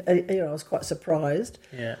 he didn't. I was quite surprised.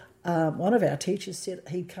 Yeah. One of our teachers said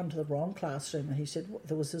he'd come to the wrong classroom, and he said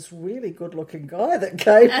there was this really good-looking guy that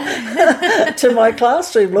came to my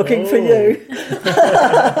classroom looking for you.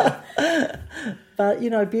 But,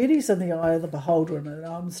 beauty's in the eye of the beholder, and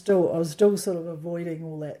I was still sort of avoiding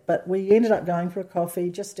all that. But we ended up going for a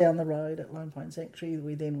coffee just down the road at Lone Pine Sanctuary.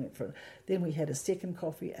 We then we had a second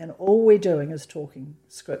coffee, and all we're doing is talking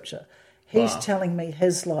scripture. He's telling me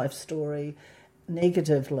his life story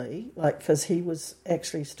negatively, because he was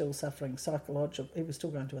actually still suffering psychological. He was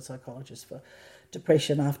still going to a psychologist for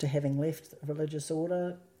depression after having left a religious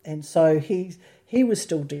order. And so he was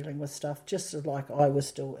still dealing with stuff, just like I was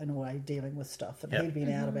still, in a way, dealing with stuff. And he'd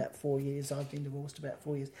been out about 4 years. I've been divorced about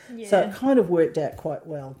 4 years. Yeah. So it kind of worked out quite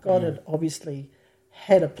well. God had obviously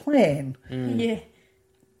had a plan. Yeah.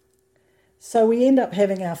 So we end up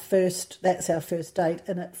having that's our first date.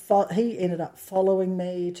 And he ended up following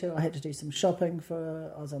me to, I had to do some shopping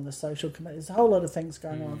I was on the social committee. There's a whole lot of things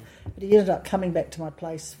going on. But he ended up coming back to my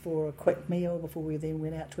place for a quick meal before we then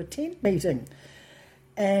went out to a tent meeting.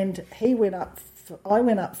 And I went up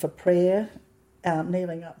for prayer,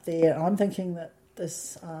 kneeling up there. I'm thinking that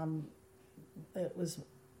this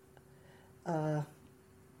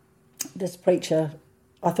preacher,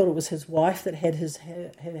 I thought it was his wife that had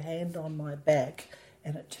had a hand on my back,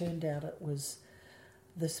 and it turned out it was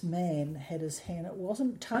this man had his hand. It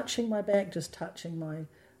wasn't touching my back, just touching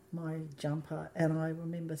my jumper. And I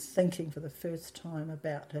remember thinking for the first time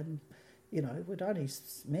about him. We'd only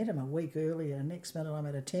met him a week earlier, and next minute I'm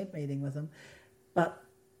at a tent meeting with him. But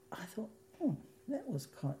I thought, that was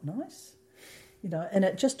quite nice. And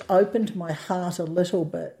it just opened my heart a little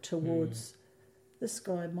bit towards this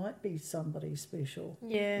guy might be somebody special.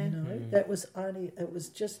 Yeah. It was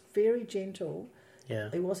just very gentle.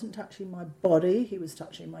 Yeah. He wasn't touching my body, he was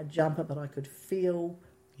touching my jumper, but I could feel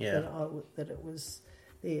that it was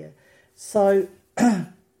there. So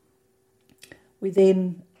we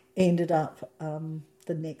then ended up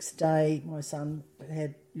the next day. My son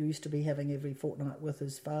used to be having every fortnight with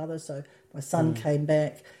his father, so my son came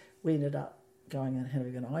back. We ended up going and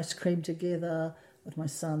having an ice cream together with my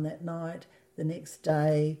son that night. The next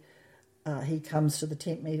day, he comes to the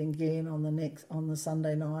tent meeting again on the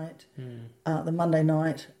Sunday night, the Monday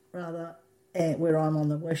night rather, where I'm on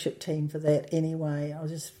the worship team for that anyway. I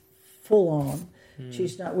was just full on.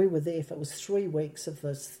 Tuesday night, we were there for, it was 3 weeks of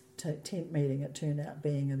this tent meeting, it turned out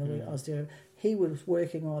being, and the week I was there, he was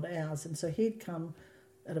working odd hours, and so he'd come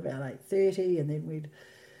at about 8:30, and then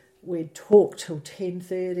we'd talk till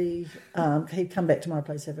 10:30. He'd come back to my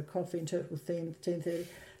place, have a coffee, and talk till 10:30.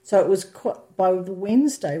 So it was by the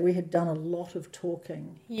Wednesday we had done a lot of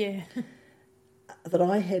talking. Yeah. That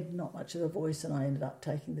I had not much of a voice, and I ended up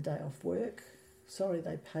taking the day off work. Sorry,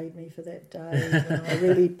 they paid me for that day. I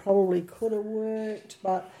really probably could have worked,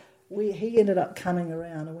 but he ended up coming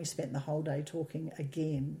around, and we spent the whole day talking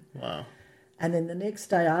again. Wow. And then the next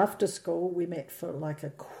day after school, we met for like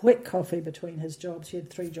a quick coffee between his jobs. He had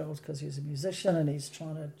 3 jobs because he was a musician, and he's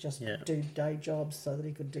trying to just do day jobs so that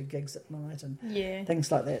he could do gigs at night and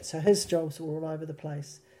things like that. So his jobs were all over the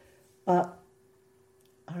place. But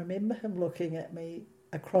I remember him looking at me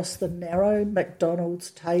across the narrow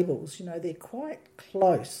McDonald's tables. They're quite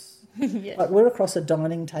close. Like we're across a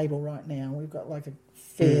dining table right now. We've got like a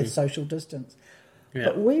fair social distance. Yeah.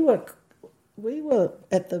 But we were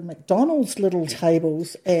at the McDonald's little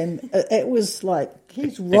tables, and it was like,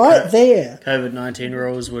 he's right there. COVID-19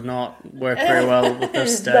 rules would not work very well with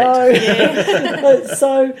this state. No.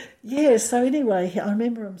 Yeah. So anyway, I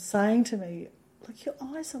remember him saying to me, look, your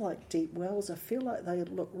eyes are like deep wells. I feel like they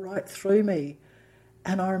look right through me.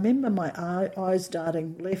 And I remember my eyes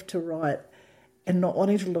darting left to right and not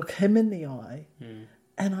wanting to look him in the eye.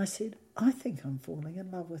 And I said, I think I'm falling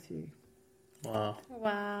in love with you. Wow.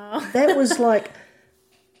 That was like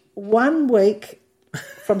 1 week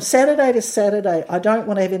from Saturday to Saturday. I don't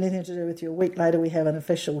want to have anything to do with you. A week later, we have an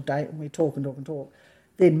official date and we talk and talk and talk.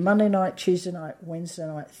 Then Monday night, Tuesday night, Wednesday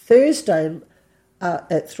night, Thursday at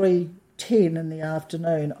 3:10 in the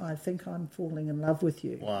afternoon, I think I'm falling in love with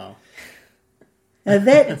you. Wow. Now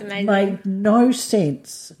that made no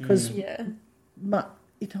sense because it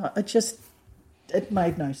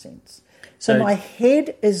made no sense. So my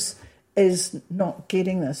head is not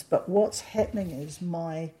getting this, but what's happening is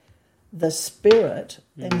the spirit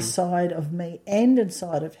inside of me and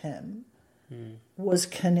inside of him was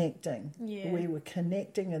connecting. Yeah. We were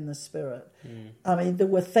connecting in the spirit. I mean, there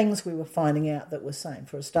were things we were finding out that were same.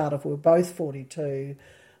 For a start off, we were both 42.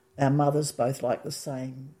 Our mothers both like the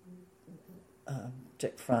same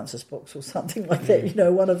Dick Francis books or something like that. You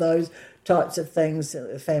know, one of those types of things.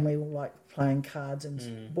 The family will like playing cards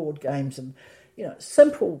and board games and, you know,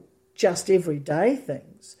 simple, just everyday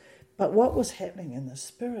things. But what was happening in the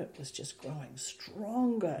spirit was just growing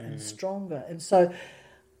stronger and stronger. And so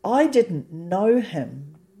I didn't know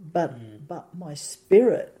him, but my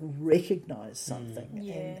spirit recognised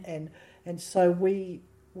something. And so we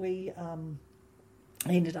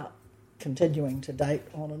ended up continuing to date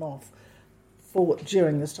on and off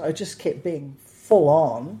during this time. I just kept being full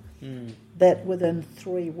on that within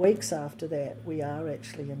 3 weeks after that we are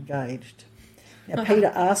actually engaged. Now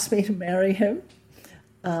Peter asked me to marry him.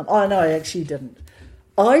 No, I actually didn't.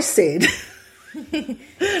 I said,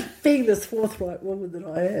 being this forthright woman that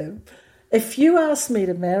I am, if you asked me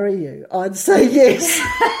to marry you, I'd say yes.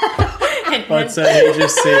 I'd say he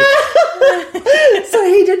just said. So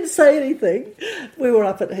he didn't say anything. We were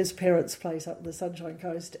up at his parents' place up in the Sunshine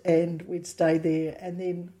Coast and we'd stayed there, and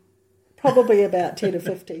then probably about 10 or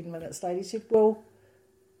 15 minutes later he said, well,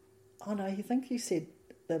 oh no, you think you said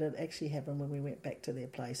that it actually happened when we went back to their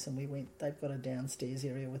place, and they've got a downstairs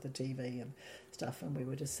area with a TV and stuff, and we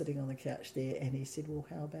were just sitting on the couch there, and he said, well,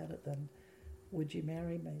 how about it then? Would you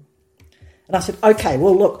marry me? And I said, okay,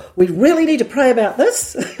 well, look, we really need to pray about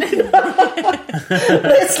this.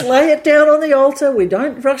 Let's lay it down on the altar. We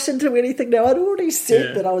don't rush into anything. Now, I'd already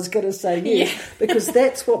said that I was going to say yes, because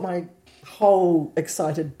that's what my whole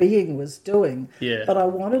excited being was doing. Yeah. But I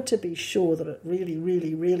wanted to be sure that it really,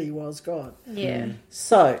 really, really was God. Yeah.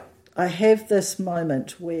 So I have this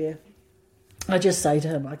moment where I just say to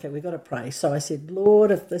him, okay, we've got to pray. So I said,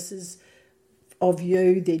 Lord, if this is of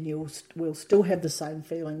you, then we'll still have the same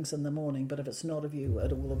feelings in the morning, but if it's not of you,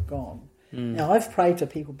 it will have gone. Now, I've prayed for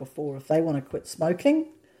people before, if they want to quit smoking,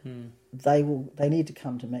 they need to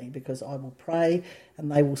come to me, because I will pray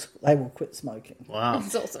and they will quit smoking. Wow.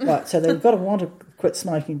 That's awesome. Right, so they've got to want to quit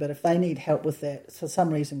smoking, but if they need help with that, for some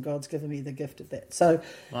reason God's given me the gift of that. So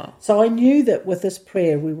I knew that with this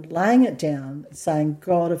prayer, we were laying it down, saying,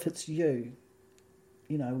 God, if it's you,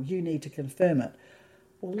 you know, you need to confirm it.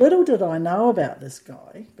 Well, little did I know about this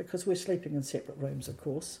guy, because we're sleeping in separate rooms, of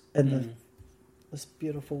course, in this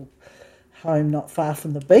beautiful home not far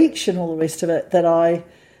from the beach and all the rest of it,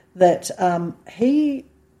 that he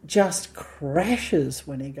just crashes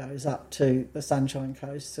when he goes up to the Sunshine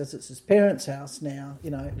Coast, says it's his parents' house now,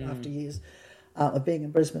 you know, after years of being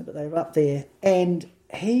in Brisbane, but they were up there, and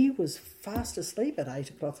he was fast asleep at 8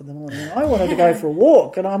 o'clock in the morning, and I wanted to go for a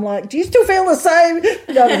walk, and I'm like, do you still feel the same?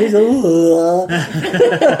 You know, and he's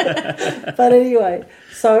like, but anyway,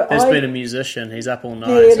 so He's been a musician. He's up all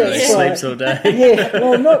night, so he sleeps all day. Yeah,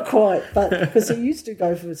 well, not quite, but because he used to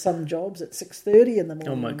go for some jobs at 6:30 in the morning.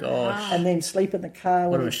 Oh my gosh! And then sleep in the car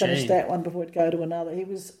when he finished that one before he'd go to another. He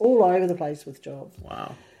was all over the place with jobs.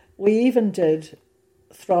 Wow. We even did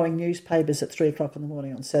throwing newspapers at 3 o'clock in the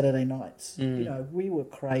morning on Saturday nights. You know, we were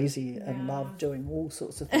crazy and loved doing all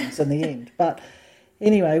sorts of things in the end. But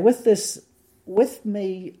anyway, with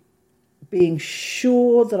me being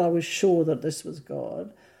sure that I was sure that this was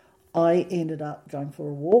God, I ended up going for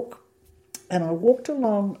a walk. And I walked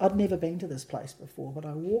along, I'd never been to this place before, but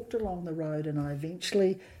I walked along the road, and I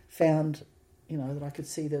eventually found, you know, that I could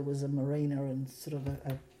see there was a marina and sort of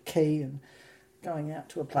a quay and going out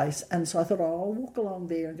to a place. And so I thought, I'll walk along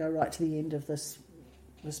there and go right to the end of this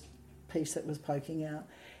piece that was poking out.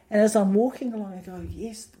 And as I'm walking along, I go,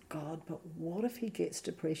 yes, God, but what if he gets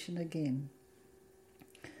depression again?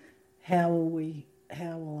 How will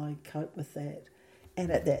I cope with that?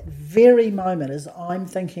 And at that very moment, as I'm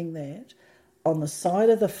thinking that, on the side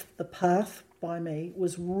of the path by me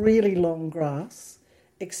was really long grass,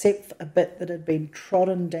 except for a bit that had been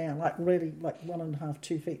trodden down, like 1.5,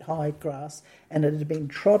 2 feet high grass, and it had been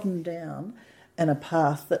trodden down in a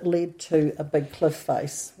path that led to a big cliff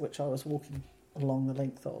face, which I was walking along the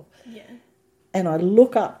length of. Yeah. And I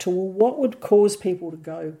look up to, well, what would cause people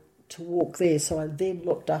to walk there? So I then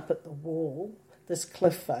looked up at the wall, this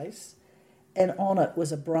cliff face, and on it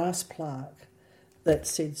was a brass plaque that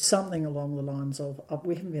said something along the lines of,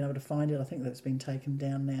 we haven't been able to find it, I think that's been taken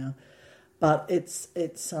down now, but it's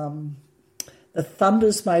the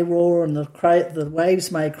thunders may roar and the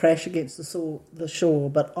waves may crash against the shore,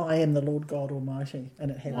 but I am the Lord God Almighty. And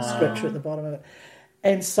it had a scripture at the bottom of it.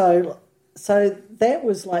 And so that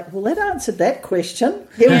was like, well, that answered that question.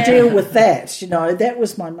 He'll deal with that, That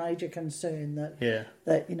was my major concern,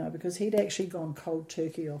 that because he'd actually gone cold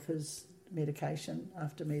turkey off his medication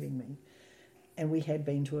after meeting me. And we had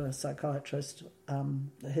been to a psychiatrist,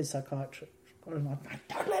 his psychiatrist, and I'm like,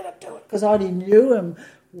 don't let him do it, because I already knew him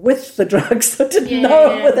with the drugs. I didn't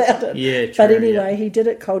know him without it. Yeah, true, but anyway, he did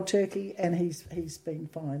it cold turkey, and he's been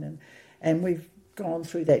fine. And we've gone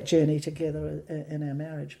through that journey together in our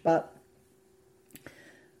marriage. But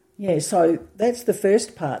yeah, so that's the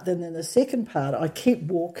first part. Then in the second part, I keep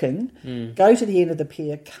walking, go to the end of the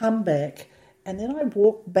pier, come back, and then I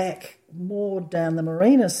walk back more down the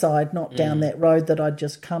marina side, not down that road that I'd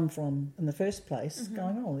just come from in the first place,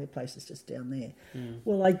 going, oh, their place is just down there.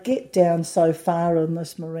 Well, I get down so far in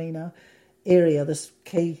this marina area, this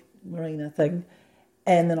key marina thing,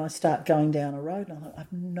 and then I start going down a road, and I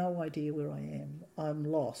have no idea where I am. I'm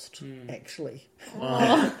lost, actually.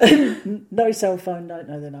 Wow. No cell phone, don't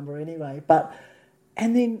know the number anyway.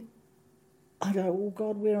 And then I go, oh,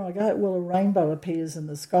 God, where do I go? Well, a rainbow appears in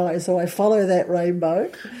the sky, so I follow that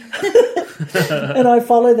rainbow. And I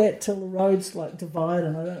follow that till the roads like divide,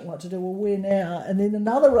 and I don't know what to do. Well, where now? And then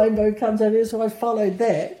another rainbow comes over here, so I followed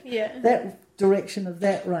that. Yeah. That direction of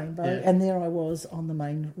that rainbow, and there I was on the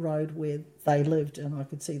main road where they lived, and I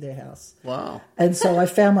could see their house. Wow. And so I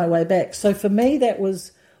found my way back. So for me, that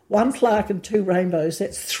was one plaque and two rainbows.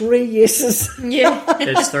 That's 3 yeses. Yeah.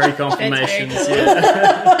 It's 3 confirmations. That's very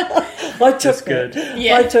Yeah. I took That's that. good.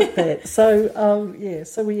 Yeah. I took that. So,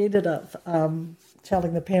 so we ended up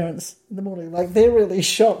telling the parents in the morning, like, they're really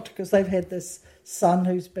shocked because they've had this son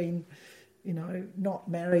who's been, not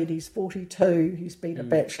married. He's 42. He's been a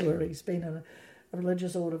bachelor. He's been in a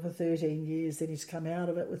religious order for 13 years. Then he's come out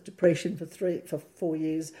of it with depression for 4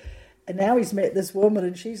 years. And now he's met this woman,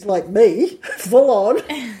 and she's like me, full on,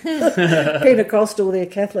 Pentecostal, they're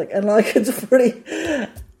Catholic, and like it's pretty.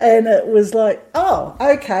 And it was like, oh,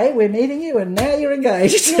 okay, we're meeting you, and now you're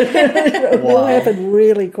engaged. It all happened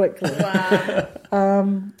really quickly. Wow.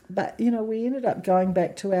 But we ended up going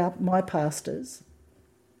back to my pastors,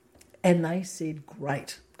 and they said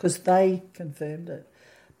great, because they confirmed it.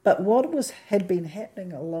 But what had been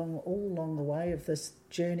happening all along the way of this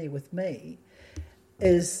journey with me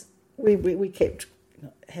is we kept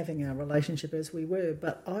having our relationship as we were,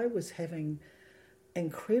 but I was having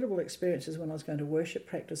incredible experiences when I was going to worship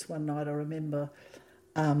practice one night. I remember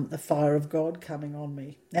the fire of God coming on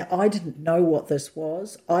me. Now, I didn't know what this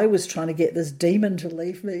was. I was trying to get this demon to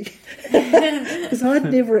leave me because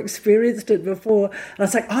I'd never experienced it before. And I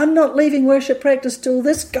was like, I'm not leaving worship practice till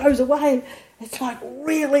this goes away. It's like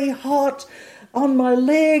really hot on my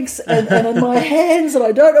legs and on my hands, and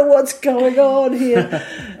I don't know what's going on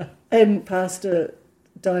here. And Pastor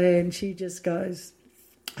Diane, she just goes,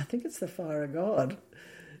 I think it's the fire of God.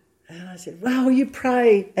 And I said, well, you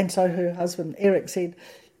pray. And so her husband, Eric, said,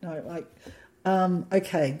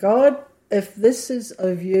 okay, God, if this is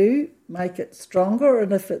of you, make it stronger.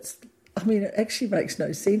 And if it actually makes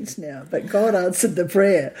no sense now, but God answered the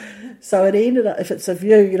prayer. So it ended up, if it's of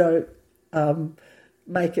you,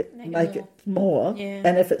 make it more. Yeah.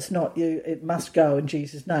 And if it's not you, it must go in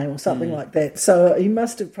Jesus' name or something like that. So he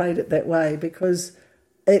must have prayed it that way because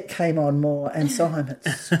it came on more. And so I'm at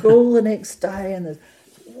school the next day, and there's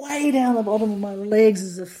way down the bottom of my legs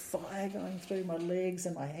is a fire going through my legs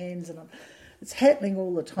and my hands, and it's happening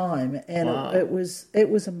all the time. And it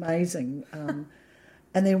was amazing.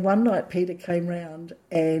 And then one night Peter came round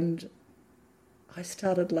and I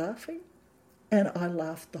started laughing, and I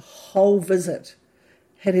laughed the whole visit.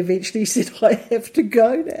 And eventually said, I have to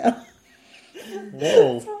go now.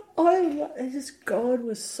 Whoa. God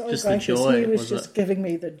was so Just the gracious. joy, He was was just it? giving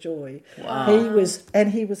me the joy. Wow. He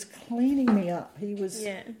was cleaning me up. He was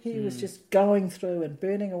just going through and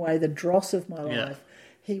burning away the dross of my Yeah. life.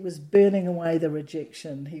 He was burning away the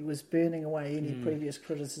rejection. He was burning away any previous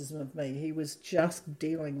criticism of me. He was just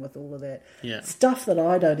dealing with all of that stuff that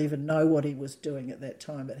I don't even know what he was doing at that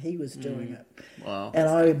time, but he was doing it. Wow. And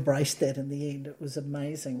I embraced that in the end. It was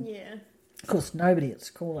amazing. Yeah. Of course, nobody at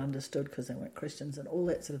school understood because they weren't Christians and all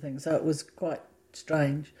that sort of thing. So it was quite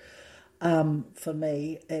strange for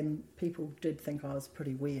me, and people did think I was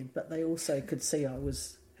pretty weird, but they also could see I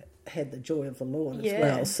had the joy of the Lord as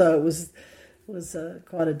well. So was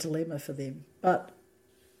quite a dilemma for them. But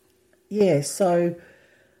yeah, so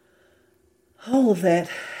all of that.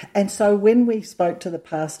 And so when we spoke to the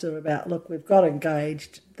pastor about, look, we've got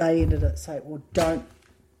engaged, they ended up saying, well,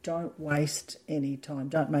 don't waste any time.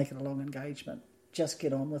 Don't make it a long engagement. Just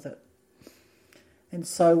get on with it. And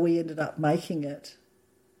so we ended up making it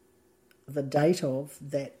the date of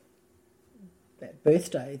that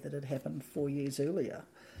birthday that had happened 4 years earlier,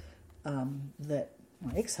 that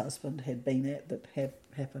my ex-husband had been at, that had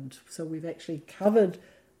happened. So we've actually covered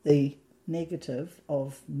the negative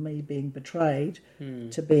of me being betrayed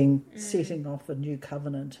to being setting off a new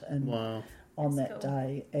covenant and on that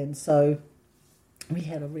day. And so we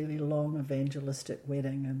had a really long evangelistic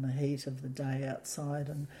wedding in the heat of the day outside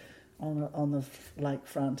and on the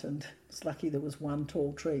lakefront, and it's lucky there was one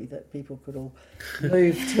tall tree that people could all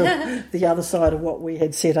move to the other side of what we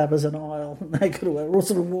had set up as an aisle, and they could all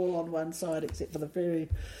sort of wall on one side, except for the very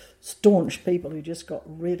staunch people who just got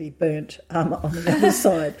really burnt on the other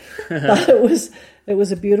side. But it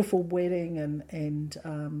was a beautiful wedding, and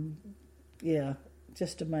yeah,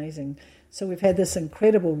 just amazing. So we've had this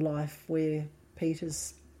incredible life where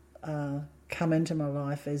Peter's come into my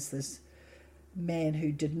life as this man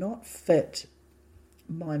who did not fit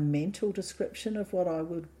my mental description of what I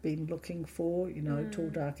would have been looking for, tall,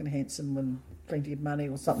 dark and handsome and plenty of money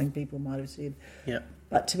or something people might have said. Yeah.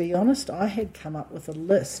 But to be honest, I had come up with a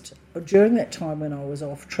list during that time when I was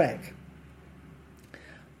off track.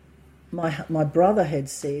 My brother had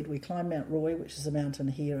said, we climbed Mount Roy, which is a mountain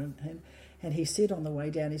here, and he said on the way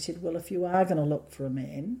down, he said, well, if you are going to look for a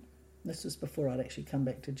man, this was before I'd actually come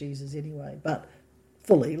back to Jesus anyway, but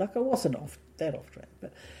fully, like I wasn't off track,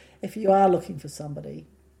 but if you are looking for somebody,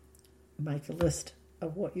 make a list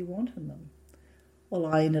of what you want in them. Well,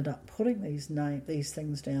 I ended up putting these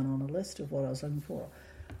things down on a list of what I was looking for.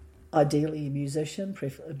 Ideally, a musician.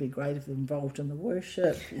 It'd be great if they're involved in the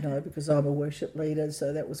worship, because I'm a worship leader,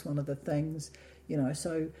 so that was one of the things,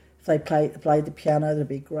 so if they played the piano, that'd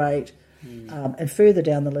be great. And further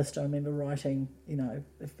down the list, I remember writing,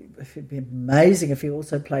 if it'd be amazing if he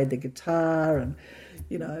also played the guitar and,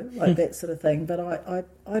 like that sort of thing. But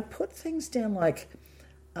I put things down like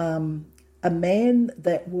a man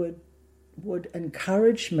that would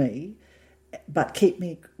encourage me, but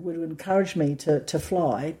would encourage me to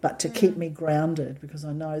fly, but to keep me grounded, because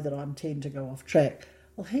I know that I tend to go off track.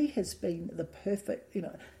 Well, he has been the perfect,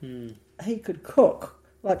 he could cook.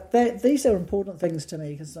 Like that, these are important things to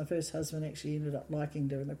me, because my first husband actually ended up liking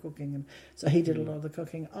doing the cooking, and so he did a lot of the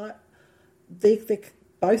cooking.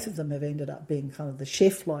 Both of them have ended up being kind of the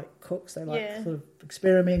chef-like cooks. They like sort of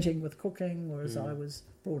experimenting with cooking, whereas I was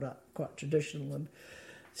brought up quite traditional, and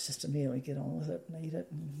it's just a meal, you get on with it and eat it,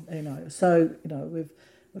 and, So we're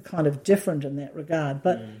kind of different in that regard,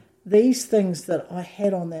 but. These things that I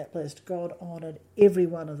had on that list, God honoured every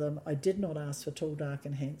one of them. I did not ask for tall, dark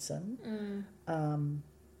and handsome.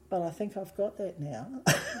 But I think I've got that now.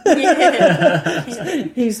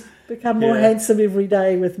 He's become more handsome every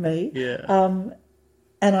day with me. Yeah.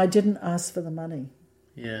 And I didn't ask for the money.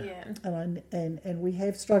 Yeah. And we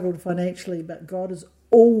have struggled financially, but God has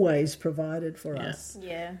always provided for us.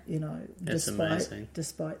 Yeah. That's amazing.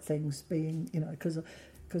 Despite things being,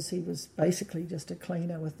 because he was basically just a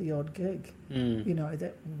cleaner with the odd gig.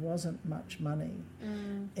 That wasn't much money.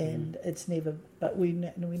 And it's never, but we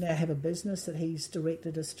now have a business that he's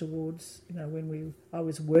directed us towards, when I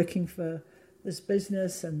was working for this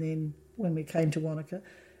business, and then when we came to Wanaka,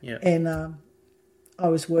 and I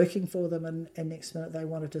was working for them, and next minute they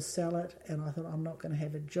wanted to sell it, and I thought, I'm not going to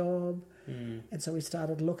have a job. And so we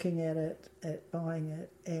started looking at it, at buying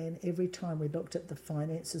it, and every time we looked at the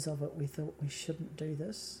finances of it, we thought, we shouldn't do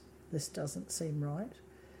this. This doesn't seem right.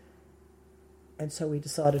 And so we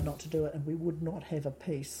decided not to do it, and we would not have a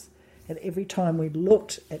peace. And every time we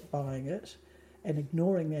looked at buying it and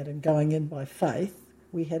ignoring that and going in by faith,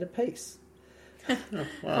 we had a peace.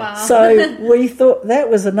 Wow. So we thought that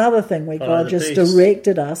was another thing where God just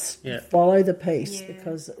directed us to follow the peace,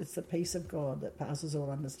 because it's the peace of God that passes all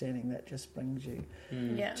understanding that just brings you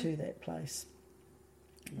to that place.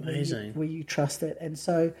 Amazing. Where you trust that. And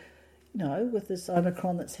so, with this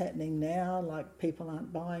Omicron that's happening now, like people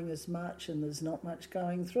aren't buying as much and there's not much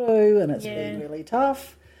going through, and it's been really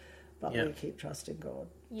tough, but we keep trusting God.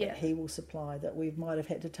 That he will supply, that we might have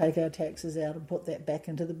had to take our taxes out and put that back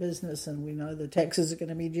into the business, and we know the taxes are going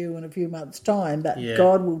to be due in a few months' time, but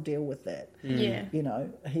God will deal with that.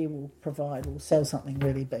 He will provide, we'll sell something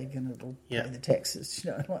really big and it'll pay the taxes,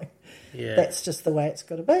 that's just the way it's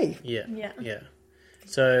got to be. Yeah.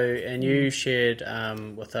 So, and you shared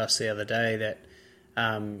with us the other day that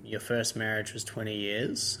your first marriage was 20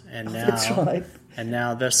 years, and now That's right. And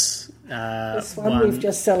now this This one we've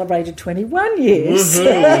just celebrated 21 years. Woohoo!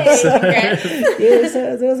 Yes,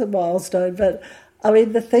 there was a milestone. But, I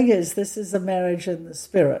mean, the thing is, this is a marriage in the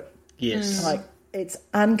spirit. Yes. Like, it's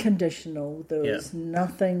unconditional. There is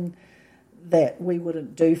nothing that we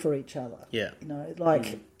wouldn't do for each other. Yeah. You know,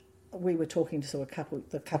 like we were talking to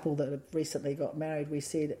the couple that have recently got married. We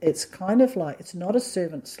said it's kind of like, it's not a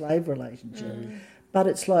servant-slave relationship, but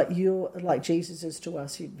it's like like Jesus is to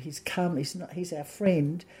us. He's come. He's our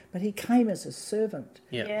friend, but he came as a servant.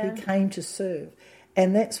 Yeah. He came to serve,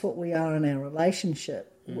 and that's what we are in our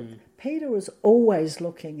relationship. Peter is always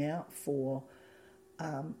looking out for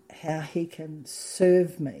how he can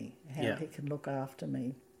serve me, how he can look after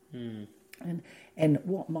me, and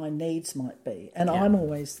what my needs might be. And I'm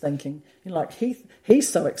always thinking, you know, like he's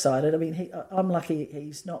so excited. I mean, I'm lucky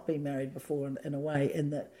he's not been married before in a way,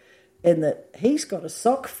 in that he's got a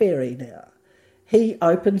sock fairy now. He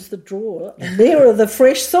opens the drawer and there are the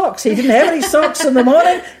fresh socks. He didn't have any socks in the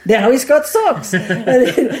morning. Now he's got socks. And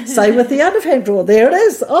then, same with the underhand drawer. There it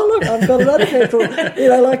is. Oh, look, I've got an underhand drawer. You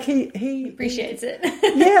know, like he appreciates it.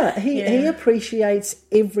 Yeah, he appreciates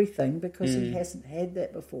everything because he hasn't had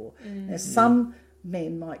that before. Now, some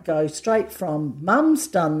men might go straight from mum's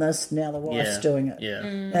done this, now the wife's doing it. Yeah.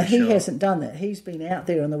 Now, he hasn't done that. He's been out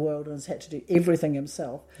there in the world and has had to do everything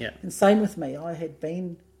himself. Yeah. And same with me.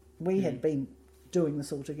 We had been doing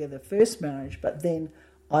this all together, first marriage, but then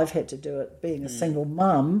I've had to do it being a single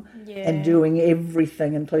mum and doing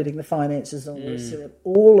everything, including the finances and all the rest of it,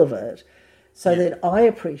 all of it, so that I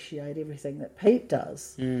appreciate everything that Pete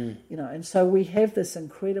does. You know, and so we have this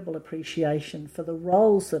incredible appreciation for the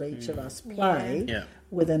roles that each of us play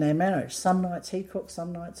within our marriage. Some nights he cooks,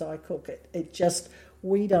 some nights I cook. It just,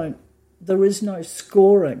 there is no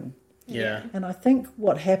scoring. Yeah. And I think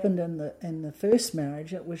what happened in the first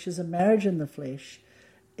marriage, which is a marriage in the flesh,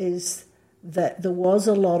 is that there was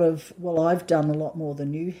a lot of, well, I've done a lot more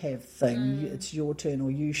than you have thing. It's your turn,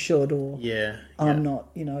 or you should, or I'm not,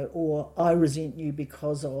 you know, or I resent you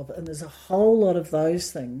because of. And there's a whole lot of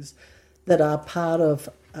those things that are part of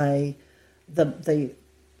the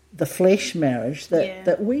flesh marriage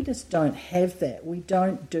that we just don't have that. We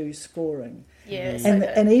don't do scoring. Yeah,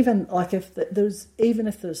 and even like if there's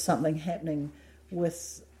something happening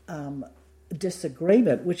with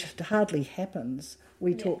disagreement, which hardly happens,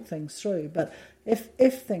 we talk things through. But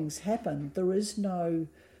if things happen, there is no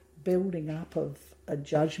building up of a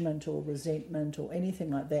judgment or resentment or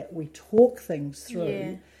anything like that. We talk things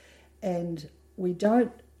through, and we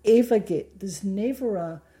don't ever there's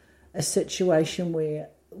never a situation where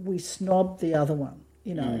we snob the other one,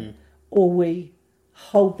 you know, or we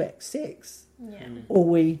hold back sex. Or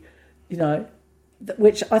we, you know,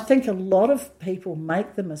 which I think a lot of people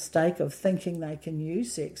make the mistake of thinking they can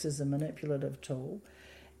use sex as a manipulative tool.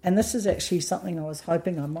 And this is actually something I was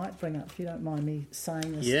hoping I might bring up, if you don't mind me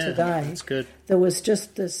saying this today. That's good. There was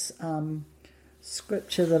just this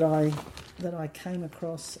scripture that I came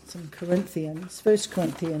across. It's in Corinthians, 1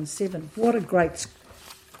 Corinthians 7. What a great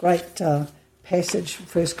passage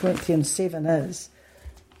 1 Corinthians 7 is.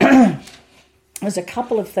 There's a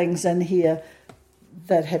couple of things in here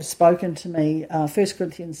that have spoken to me. 1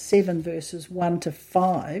 Corinthians 7 verses 1 to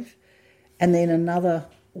 5, and then another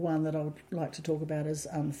one that I would like to talk about is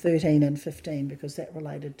 13 and 15, because that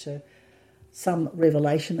related to some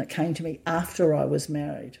revelation that came to me after I was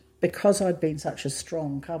married. Because I'd been such a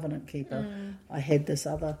strong covenant keeper, I had this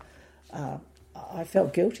other... I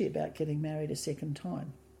felt guilty about getting married a second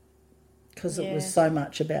time, because it was so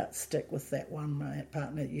much about stick with that one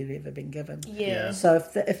partner that you'd ever been given. Yeah. So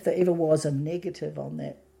if there ever was a negative on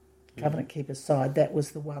that covenant keeper's side, that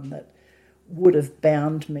was the one that would have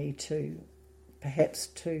bound me to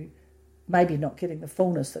maybe not getting the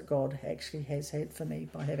fullness that God actually has had for me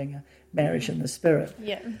by having a marriage in the spirit.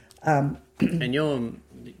 Yeah. And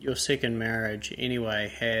your second marriage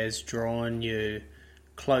anyway has drawn you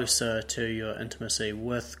closer to your intimacy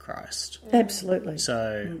with Christ. Absolutely.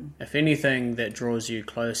 So if anything that draws you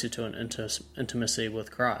closer to an intimacy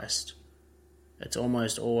with Christ, it's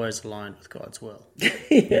almost always aligned with God's will.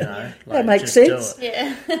 You know, like, that makes just do sense. it.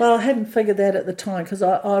 Yeah. Well, I hadn't figured that at the time, because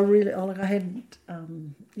I hadn't.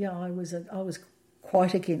 I was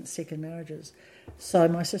quite against second marriages. So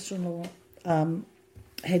my sister-in-law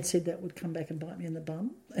had said that would come back and bite me in the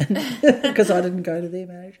bum, because I didn't go to their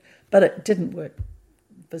marriage, but it didn't work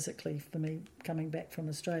physically for me coming back from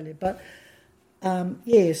Australia. But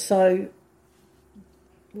so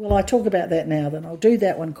well, I talk about that now, then I'll do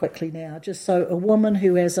that one quickly now. Just so, a woman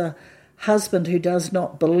who has a husband who does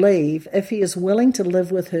not believe, if he is willing to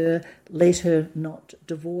live with her, let her not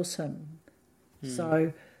divorce him.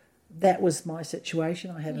 So that was my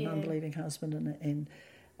situation. I had an unbelieving husband,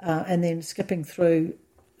 and then skipping through,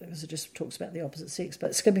 because it just talks about the opposite sex,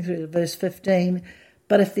 but skipping through to verse 15,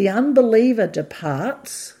 but if the unbeliever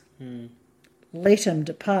departs, let him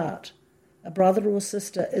depart. A brother or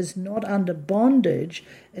sister is not under bondage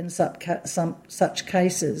in such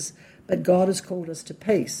cases, but God has called us to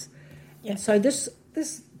peace. Yeah. So this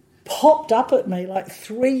popped up at me like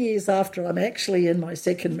 3 years after I'm actually in my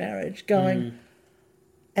second marriage, going,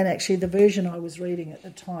 and actually the version I was reading at the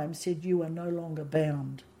time said, you are no longer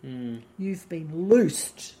bound. You've been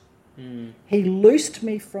loosed. He loosed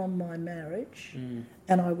me from my marriage,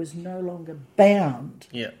 and I was no longer bound.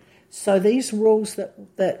 Yeah. So these rules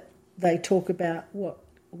that they talk about,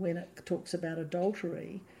 when it talks about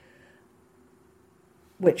adultery,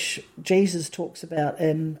 which Jesus talks about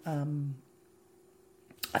in,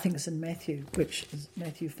 I think it's in Matthew, which is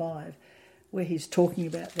Matthew 5, where he's talking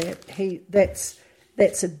about that.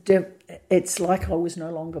 It's like I was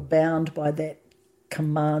no longer bound by that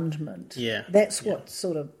commandment. Yeah. That's what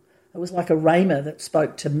sort of, it was like a rhema that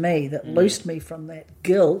spoke to me, that loosed me from that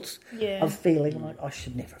guilt of feeling like I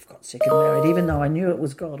should never have got second married, even though I knew it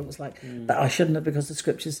was God. It was like, but I shouldn't have, because the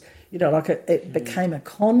scriptures, like it became a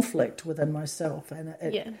conflict within myself, and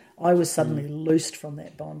I was suddenly loosed from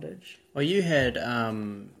that bondage. Well, you had,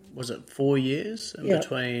 was it 4 years in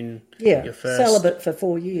between your first... celibate for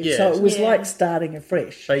 4 years. Yeah. So it was like starting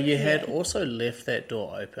afresh. But you had also left that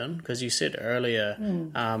door open, because you said earlier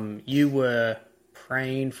you were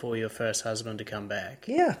praying for your first husband to come back.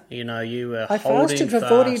 Yeah. You were I holding fasted for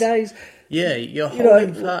 40 days. Yeah, you're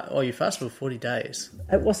holding fast. Oh, you fasted for 40 days.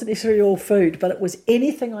 It wasn't necessarily all food, but it was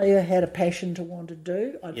anything I ever had a passion to want to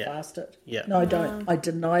do, I'd fast it. Yeah. No, I don't. I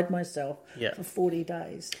denied myself for 40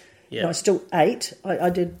 days. Yeah. I still ate. I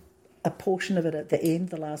did a portion of it at the end,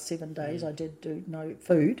 the last 7 days. I did do no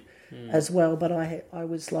food as well, but I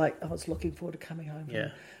was looking forward to coming home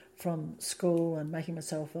from school and making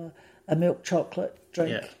myself a milk chocolate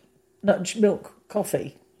drink, milk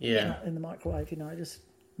coffee in the microwave, just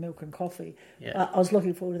milk and coffee. Yeah. I was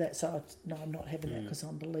looking forward to that, so I'm not having that because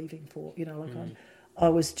I'm believing for, I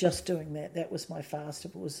was just doing that. That was my fast.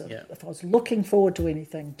 If I was looking forward to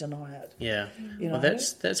anything, deny it. Yeah. Well,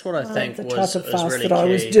 that's what I think the was type of fast really that key. I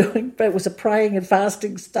was doing, but it was a praying and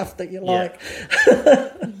fasting stuff that you like.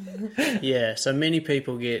 Yeah, so many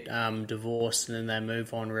people get divorced and then they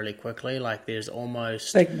move on really quickly. Like there's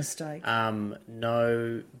almost big mistake.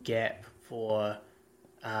 No gap for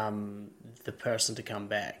the person to come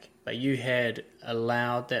back. But you had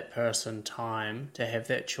allowed that person time to have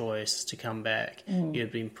that choice to come back. You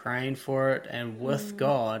had been praying for it and with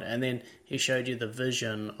God, and then he showed you the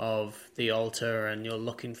vision of the altar and you're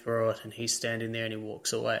looking through it and he's standing there and he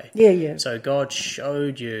walks away. Yeah. So God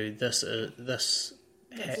showed you this it was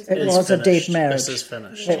finished. A dead marriage. This is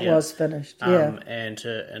finished. It was finished,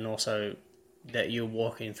 and also that you're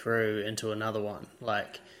walking through into another one.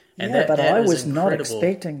 And but I was not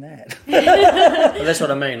expecting that. Well, that's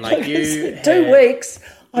what I mean. Like you 2 weeks.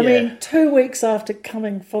 I mean, 2 weeks after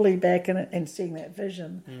coming fully back and seeing that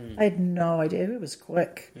vision, I had no idea. It was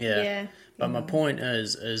quick. Yeah. But my point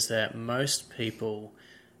is that most people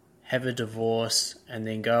have a divorce and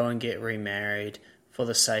then go and get remarried for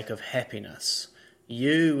the sake of happiness.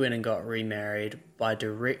 You went and got remarried by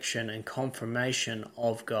direction and confirmation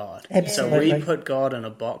of God. Absolutely. So we put God in a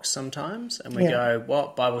box sometimes and we go,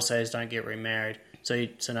 well, Bible says don't get remarried, so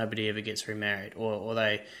nobody ever gets remarried. Or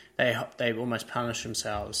they almost punish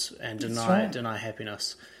themselves and deny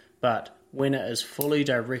happiness. But when it is fully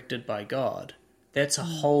directed by God, that's a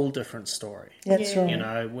whole different story. That's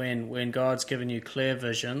right. When God's given you clear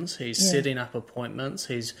visions, he's setting up appointments,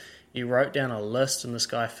 you wrote down a list and this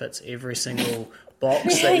guy fits every single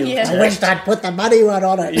box that you've I wish I'd put the money one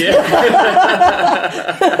on it. Yeah.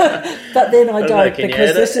 But then I don't,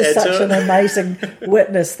 because this is such an amazing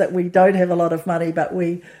witness that we don't have a lot of money, but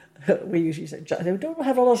we usually say, we don't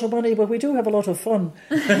have a lot of money, but we do have a lot of fun.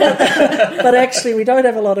 But actually, we don't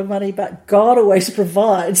have a lot of money, but God always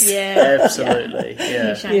provides. Yeah. Absolutely.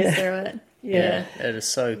 Yeah. He shines through it. Yeah. It is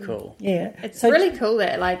so cool. Yeah. It's really cool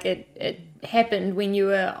that it happened when you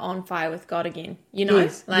were on fire with God again.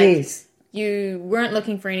 Yes. You weren't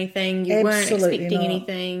looking for anything. You weren't expecting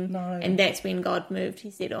anything. No. And that's when God moved. He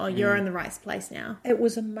said, you're in the right place now. It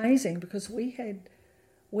was amazing because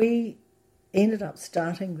we ended up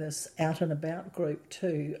starting this out and about group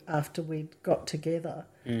too after we got together.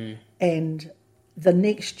 And the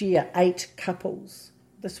next year, 8 couples,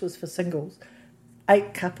 this was for singles,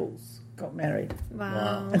 8 couples got married.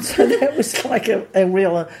 Wow. And so that was like a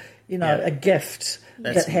real, a gift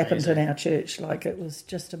that happened in our church. Like, it was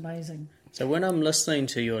just amazing. So when I'm listening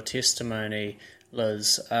to your testimony,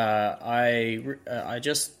 Liz, I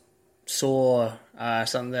just saw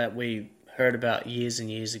something that we heard about years and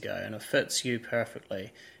years ago, and it fits you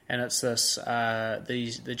perfectly. And it's this: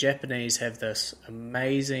 the Japanese have this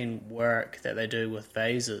amazing work that they do with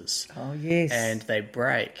vases. Oh, yes. And they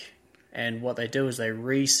break, and what they do is they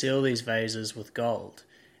reseal these vases with gold,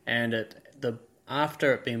 and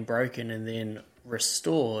after it being broken and then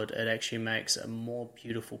restored, it actually makes a more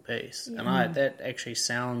beautiful piece. And that actually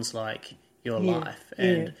sounds like your life,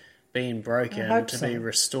 and being broken to be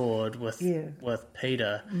restored with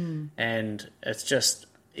Peter, and it's just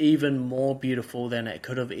even more beautiful than it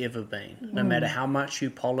could have ever been. No matter how much you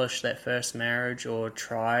polish that first marriage or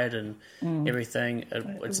tried and everything,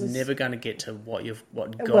 it's never going to get to what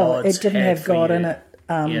God. Well, it didn't have God in you.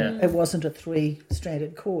 it. It wasn't a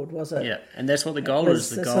 3-stranded cord, was it? Yeah, and that's what the goal is.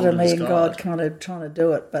 The goal sort of me is and God kind of trying to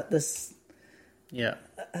do it, but this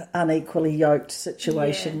unequally yoked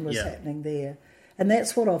situation was happening there. And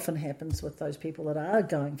that's what often happens with those people that are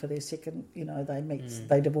going for their second, they meet,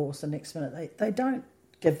 they divorce, the next minute they don't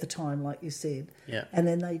give the time, like you said. Yeah. And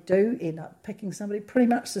then they do end up picking somebody pretty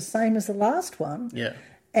much the same as the last one. Yeah.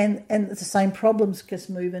 And the same problems just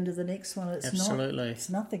move into the next one. Absolutely.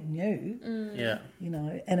 It's nothing new. Yeah.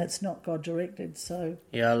 And it's not God directed. So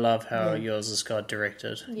I love how yours is God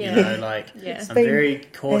directed. Yeah. I'm very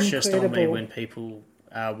cautious incredible. normally when people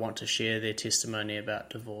want to share their testimony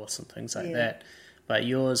about divorce and things like that. But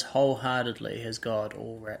yours wholeheartedly has God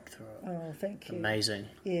all wrapped through it. Oh, thank you. Amazing.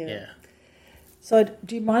 Yeah. So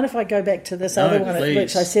do you mind if I go back to this other one, please.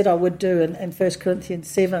 which I said I would do in 1 Corinthians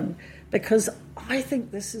 7, because I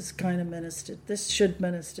think this is going to minister, this should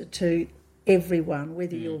minister to everyone,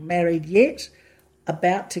 whether you're married yet,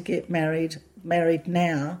 about to get married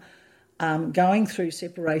now, going through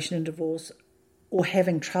separation and divorce, or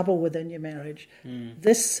having trouble within your marriage.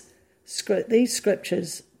 These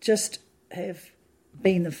scriptures just have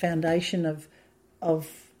been the foundation of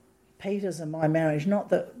Peter's and my marriage. Not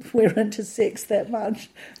that we're into sex that much,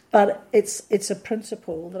 but it's a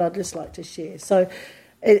principle that I'd just like to share. So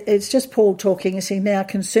it's just Paul talking. He's saying, now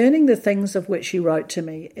concerning the things of which he wrote to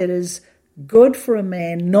me, it is good for a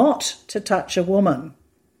man not to touch a woman.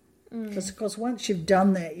 Because once you've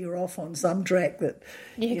done that, you're off on some track that...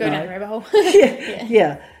 You go down the rabbit hole.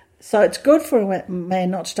 Yeah. So it's good for a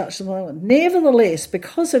man not to touch the woman. Nevertheless,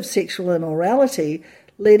 because of sexual immorality,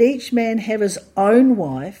 let each man have his own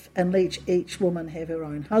wife, and let each woman have her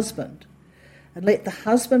own husband. And let the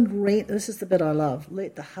husband this is the bit I love,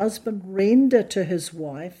 let the husband render to his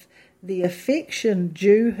wife the affection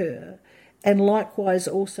due her, and likewise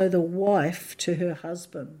also the wife to her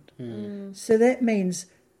husband. So that means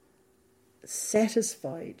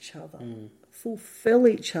satisfy each other, fulfill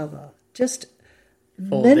each other, just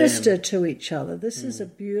minister to each other. This is a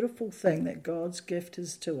beautiful thing that God's gift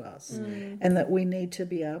is to us, and that we need to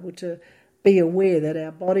be able to be aware that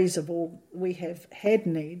our bodies we have had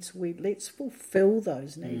needs. Let's fulfill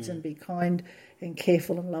those needs and be kind and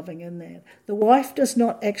careful and loving in that. The wife does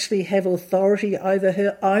not actually have authority over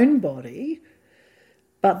her own body,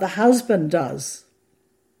 but the husband does.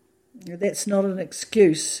 That's not an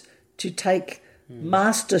excuse to take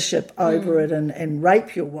mastership over it and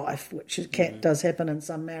rape your wife, which does happen in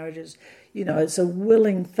some marriages. It's a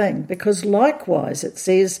willing thing, because likewise it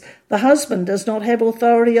says the husband does not have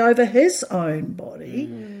authority over his own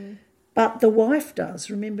body, but the wife does.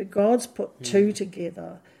 Remember, God's put two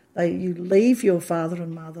together. You leave your father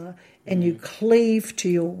and mother and you cleave to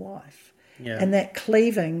your wife. Yeah. And that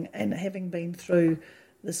cleaving, and having been through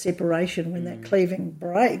the separation, when that cleaving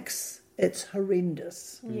breaks, it's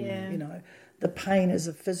horrendous. Yeah. The pain is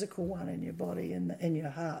a physical one in your body and in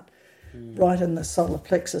your heart, right in the solar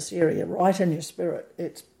plexus area, right in your spirit.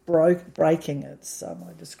 It's breaking. It's I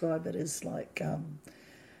describe it as like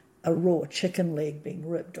a raw chicken leg being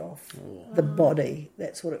ripped off the body.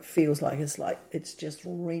 That's what it feels like. It's just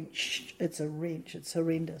wrenched. It's a wrench. It's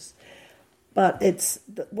horrendous. But it's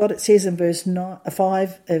what it says in verse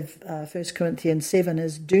 5 of 1 Corinthians 7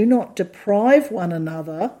 is, do not deprive one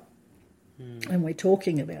another. And we're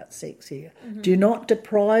talking about sex here. Do not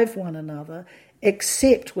deprive one another,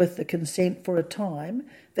 except with the consent for a time,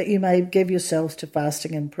 that you may give yourselves to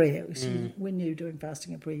fasting and prayer. See, when you're doing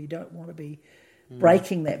fasting and prayer, you don't want to be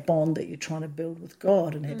breaking that bond that you're trying to build with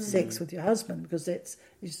God and have sex with your husband, because it's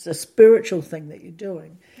a spiritual thing that you're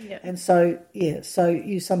doing. Yeah. And so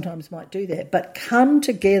you sometimes might do that. But come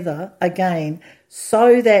together again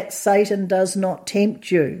so that Satan does not tempt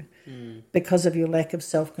you because of your lack of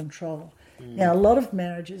self-control. Now, a lot of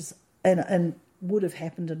marriages, and would have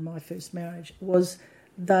happened in my first marriage, was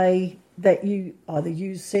they that you either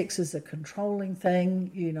use sex as a controlling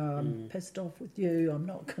thing, I'm pissed off with you, I'm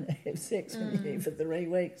not going to have sex with you for 3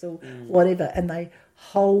 weeks or whatever, and they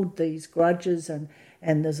hold these grudges and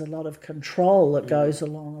there's a lot of control that goes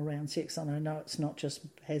along around sex. And I know it's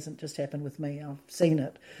hasn't just happened with me. I've seen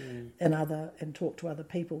it and talked to other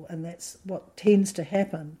people, and that's what tends to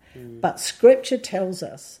happen. But Scripture tells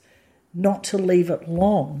us not to leave it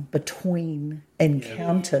long between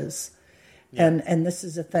encounters. And this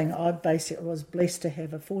is a thing. I basically was blessed to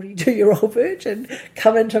have a 42-year-old virgin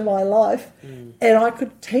come into my life, and I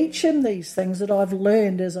could teach him these things that I've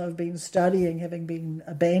learned as I've been studying, having been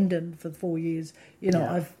abandoned for 4 years.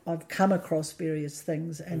 I've come across various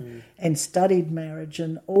things and studied marriage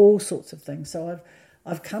and all sorts of things. So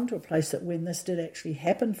I've come to a place that when this did actually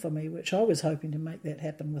happen for me, which I was hoping to make that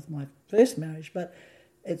happen with my first marriage, but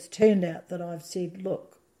it's turned out that I've said,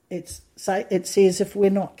 look, it says if we're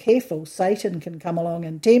not careful, Satan can come along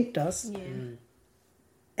and tempt us. Yeah.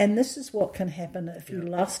 And this is what can happen if you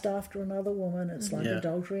lust after another woman. It's like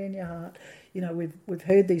adultery in your heart. We've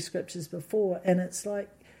heard these scriptures before, and it's like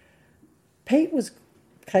Pete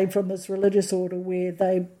came from this religious order where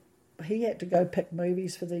he had to go pick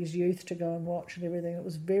movies for these youth to go and watch and everything. It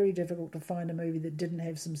was very difficult to find a movie that didn't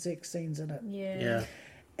have some sex scenes in it. Yeah.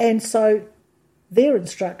 And so their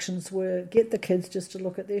instructions were get the kids just to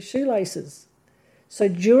look at their shoelaces. So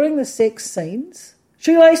during the sex scenes,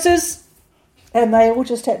 shoelaces, and they all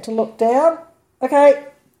just had to look down, okay,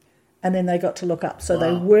 and then they got to look up. So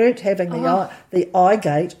they weren't having the eye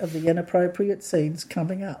gate of the inappropriate scenes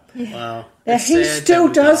coming up. Wow. Now he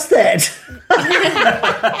still does that.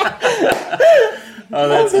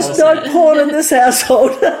 That's there's awesome. no porn in this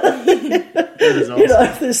household. That is awesome.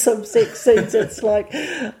 If there's some sex scenes, it's like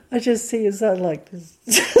I just see his son like this.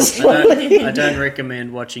 I don't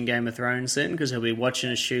recommend watching Game of Thrones then, because he'll be watching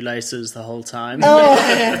his shoelaces the whole time.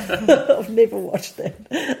 I've never watched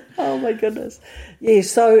that. Oh my goodness. Yeah,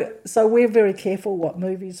 so we're very careful what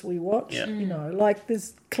movies we watch. Yeah. Like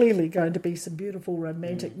there's clearly going to be some beautiful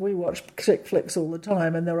romantic. We watch chick flicks all the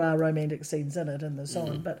time, and there are romantic scenes in it and so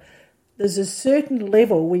on. But there's a certain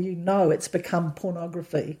level where it's become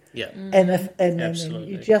pornography. Yeah. And then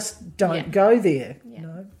you just don't go there.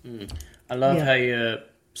 I love how you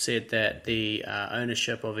said that the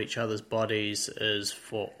ownership of each other's bodies is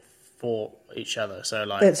for each other. So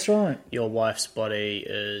like that's right. Your wife's body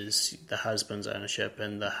is the husband's ownership,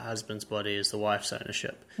 and the husband's body is the wife's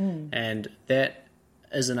ownership. And that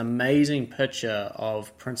is an amazing picture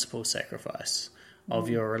of principal sacrifice, of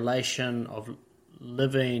your relation, of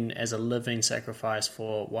living as a living sacrifice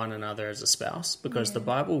for one another as a spouse, because the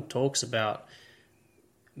Bible talks about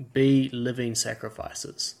be living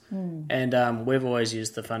sacrifices. And we've always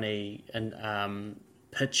used the funny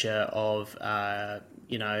picture of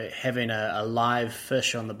having a live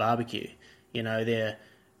fish on the barbecue. They're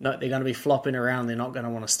going to be flopping around, they're not going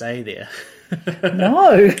to want to stay there.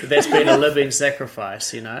 No. That's been a living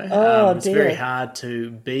sacrifice. It's dear. very hard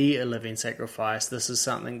to be a living sacrifice. This is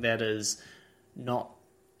something that is not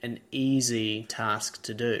an easy task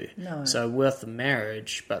to do. No. So with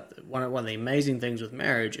marriage, but one of the amazing things with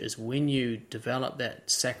marriage is when you develop that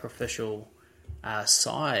sacrificial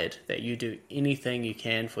side, that you do anything you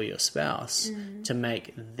can for your spouse to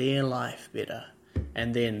make their life better,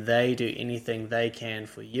 and then they do anything they can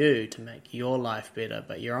for you to make your life better,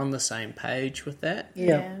 but you're on the same page with that.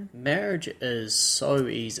 Yeah. Marriage is so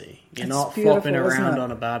easy. You're It's not beautiful, flopping isn't around it?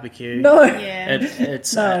 on a barbecue. No. Yeah.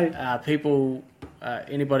 It's No. people,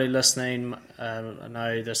 anybody listening, I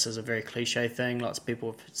know this is a very cliche thing, lots of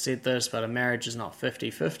people have said this, but a marriage is not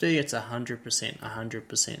 50-50, it's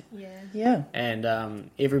 100%. Yeah.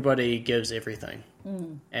 And everybody gives everything.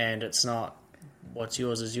 And it's not what's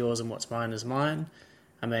yours is yours and what's mine is mine.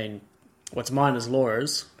 I mean, what's mine is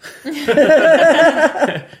Laura's. And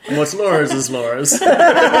what's Laura's is Laura's. No,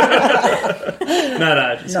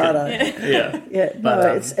 just kidding. Yeah. Yeah,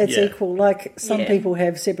 But, it's equal. Like some Yeah. people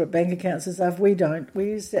have separate bank accounts and stuff. We don't. We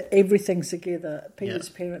use everything together. Peter's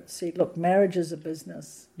parents said, "Look, marriage is a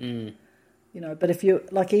business." But if you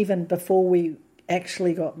even before we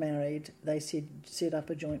actually got married, they said set up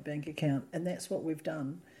a joint bank account, and that's what we've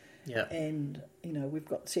done. Yeah. And we've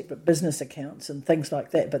got separate business accounts and things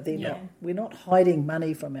like that. But we're not hiding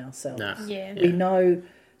money from ourselves. No. Yeah. We know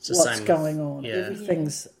the what's same going with- on. yeah.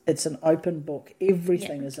 It's an open book.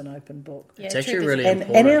 Everything is an open book. Yeah, It's actually truth is- really And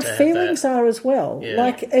important our to have feelings that. are as well. Yeah.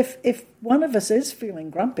 Like if one of us is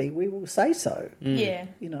feeling grumpy, we will say so. Yeah.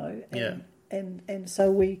 And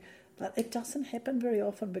so but it doesn't happen very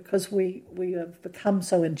often because we have become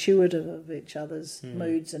so intuitive of each other's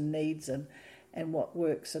moods and needs and what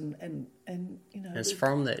works and It's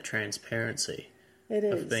from that transparency. It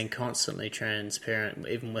is. of being constantly transparent,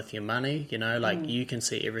 even with your money. You know, like you can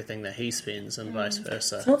see everything that he spends, and vice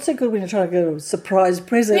versa. It's not so good when you're trying to get a surprise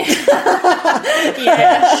present.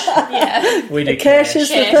 Yeah. We do Cash is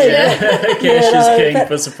the Cash, thing. Yeah. Cash is king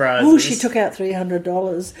for surprises. Oh, she took out $300 or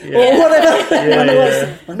whatever.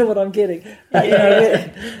 I wonder what I'm getting. But,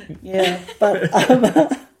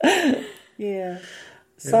 yeah.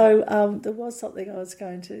 So there was something I was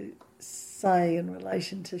going to say in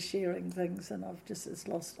relation to sharing things, and I've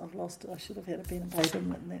lost it. I should have had a pen and paper and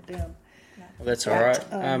written that down. Well, that's all right.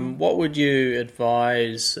 What would you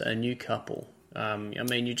advise a new couple? I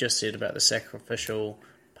mean, you just said about the sacrificial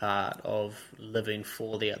part of living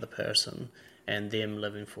for the other person and them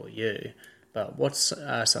living for you. But what's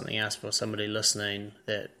something else for somebody listening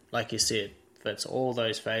that, like you said, fits all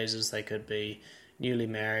those phases? They could be newly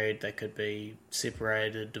married, they could be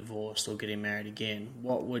separated, divorced, or getting married again.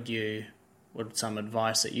 What would some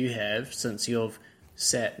advice that you have, since you've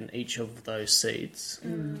sat in each of those seats,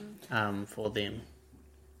 for them?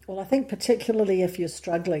 Well, I think particularly if you're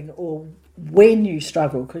struggling, or when you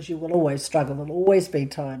struggle, because you will always struggle, there'll always be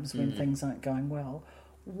times when things aren't going well.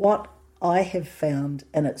 What I have found,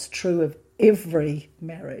 and it's true of every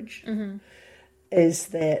marriage, is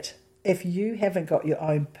that if you haven't got your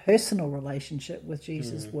own personal relationship with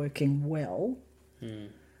Jesus working well,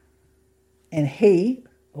 and he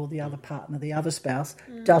or the other partner, the other spouse,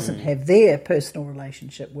 doesn't have their personal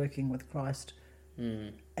relationship working with Christ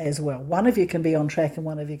as well. One of you can be on track and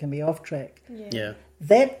one of you can be off track. Yeah.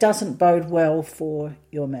 That doesn't bode well for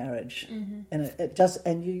your marriage, and it does.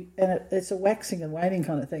 And it's a waxing and waning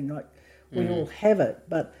kind of thing. Like we all have it,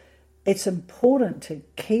 but it's important to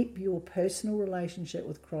keep your personal relationship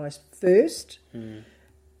with Christ first,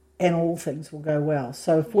 and all things will go well.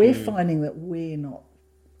 So if we're finding that we're not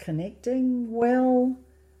connecting well,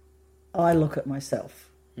 I look at myself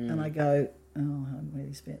and I go, I haven't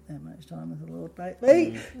really spent that much time with the Lord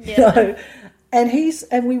lately. You know?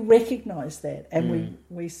 And we recognise that, and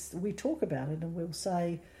we talk about it, and we'll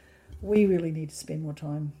say we really need to spend more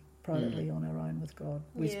time privately on our own with God.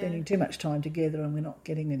 We're spending too much time together and we're not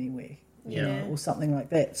getting anywhere, you know, or something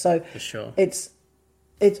like that. So For sure. it's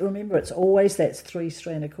remember, it's always that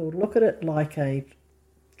three-stranded cord. Look at it like a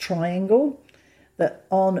triangle, that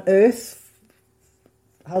on earth,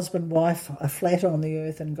 husband, wife are flat on the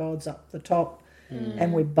earth and God's up the top,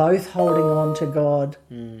 and we're both holding on to God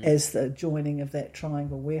as the joining of that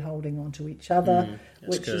triangle. We're holding on to each other,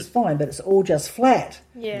 which is fine, but it's all just flat.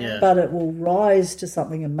 Yeah. But it will rise to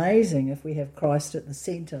something amazing if we have Christ at the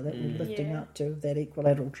centre that we're lifting up to, that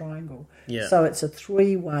equilateral triangle. Yeah. So it's a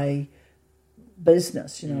three-way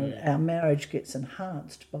business. You know, our marriage gets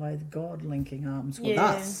enhanced by God linking arms with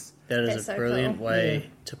us. That is That's a so brilliant cool.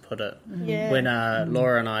 way to put it. Yeah. When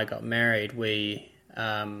Laura and I got married, we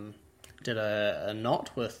did a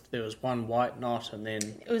knot there was one white knot, and then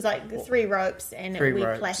It was like the 3 ropes, and Three we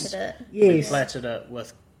ropes. plaited it. we Yes. plaited it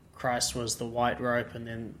with Christ was the white rope, and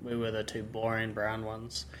then we were the 2 boring brown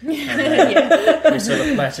ones. And then we sort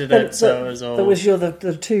of plaited it, so it was all... There was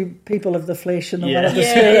the two people of the flesh and the one of the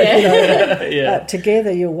Yeah. spirit. You know, Yeah.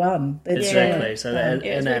 together you're one. That's Exactly. right. So that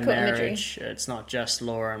Yeah, in it's our really cool imagery. marriage, it's not just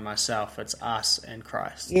Laura and myself; it's us and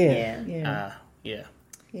Christ. Yeah. Yeah. Yeah.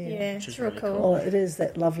 Yeah, Which is it's real really cool. Well, it is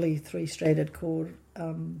that lovely three-stranded cord.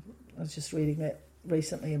 I was just reading that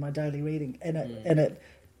recently in my daily reading, and it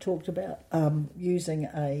talked about using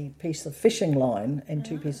a piece of fishing line and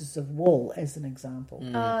 2 pieces of wool as an example.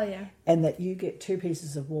 Oh, yeah. And that you get 2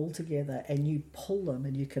 pieces of wool together and you pull them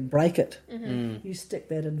and you can break it. You stick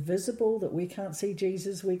that invisible, that we can't see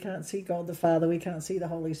Jesus, we can't see God the Father, we can't see the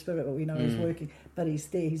Holy Spirit, but we know He's working. But He's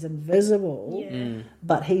there, He's invisible,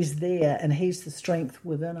 but He's there, and He's the strength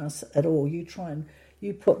within us at all.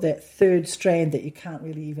 You put that third strand that you can't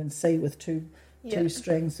really even see with two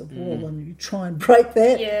strings of wool, and you try and break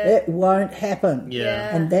that, it won't happen.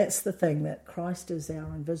 Yeah. And that's the thing, that Christ is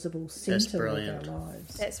our invisible centre of brilliant. our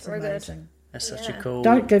lives. That's It's very good. amazing. That's such a cool...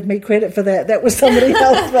 Don't give me credit for that. That was somebody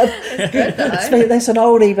else, but that's an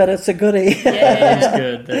oldie, but it's a goodie. That is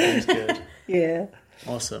good. That is good. Yeah.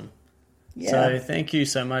 Awesome. Yeah. So thank you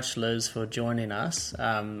so much, Liz, for joining us.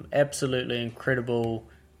 Absolutely incredible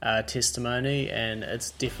testimony, and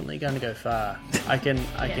it's definitely going to go far. I can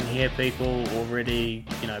hear people already,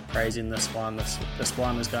 praising this one. This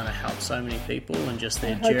one is going to help so many people in just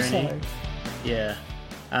their I hope journey. so. Yeah.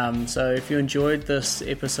 So if you enjoyed this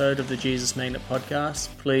episode of the Jesus Magnet podcast,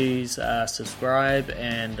 please subscribe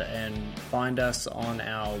and find us on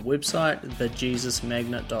our website,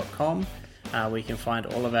 thejesusmagnet.com. Where you can find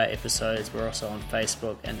all of our episodes. We're also on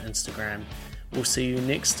Facebook and Instagram. We'll see you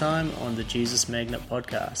next time on the Jesus Magnet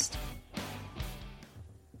podcast.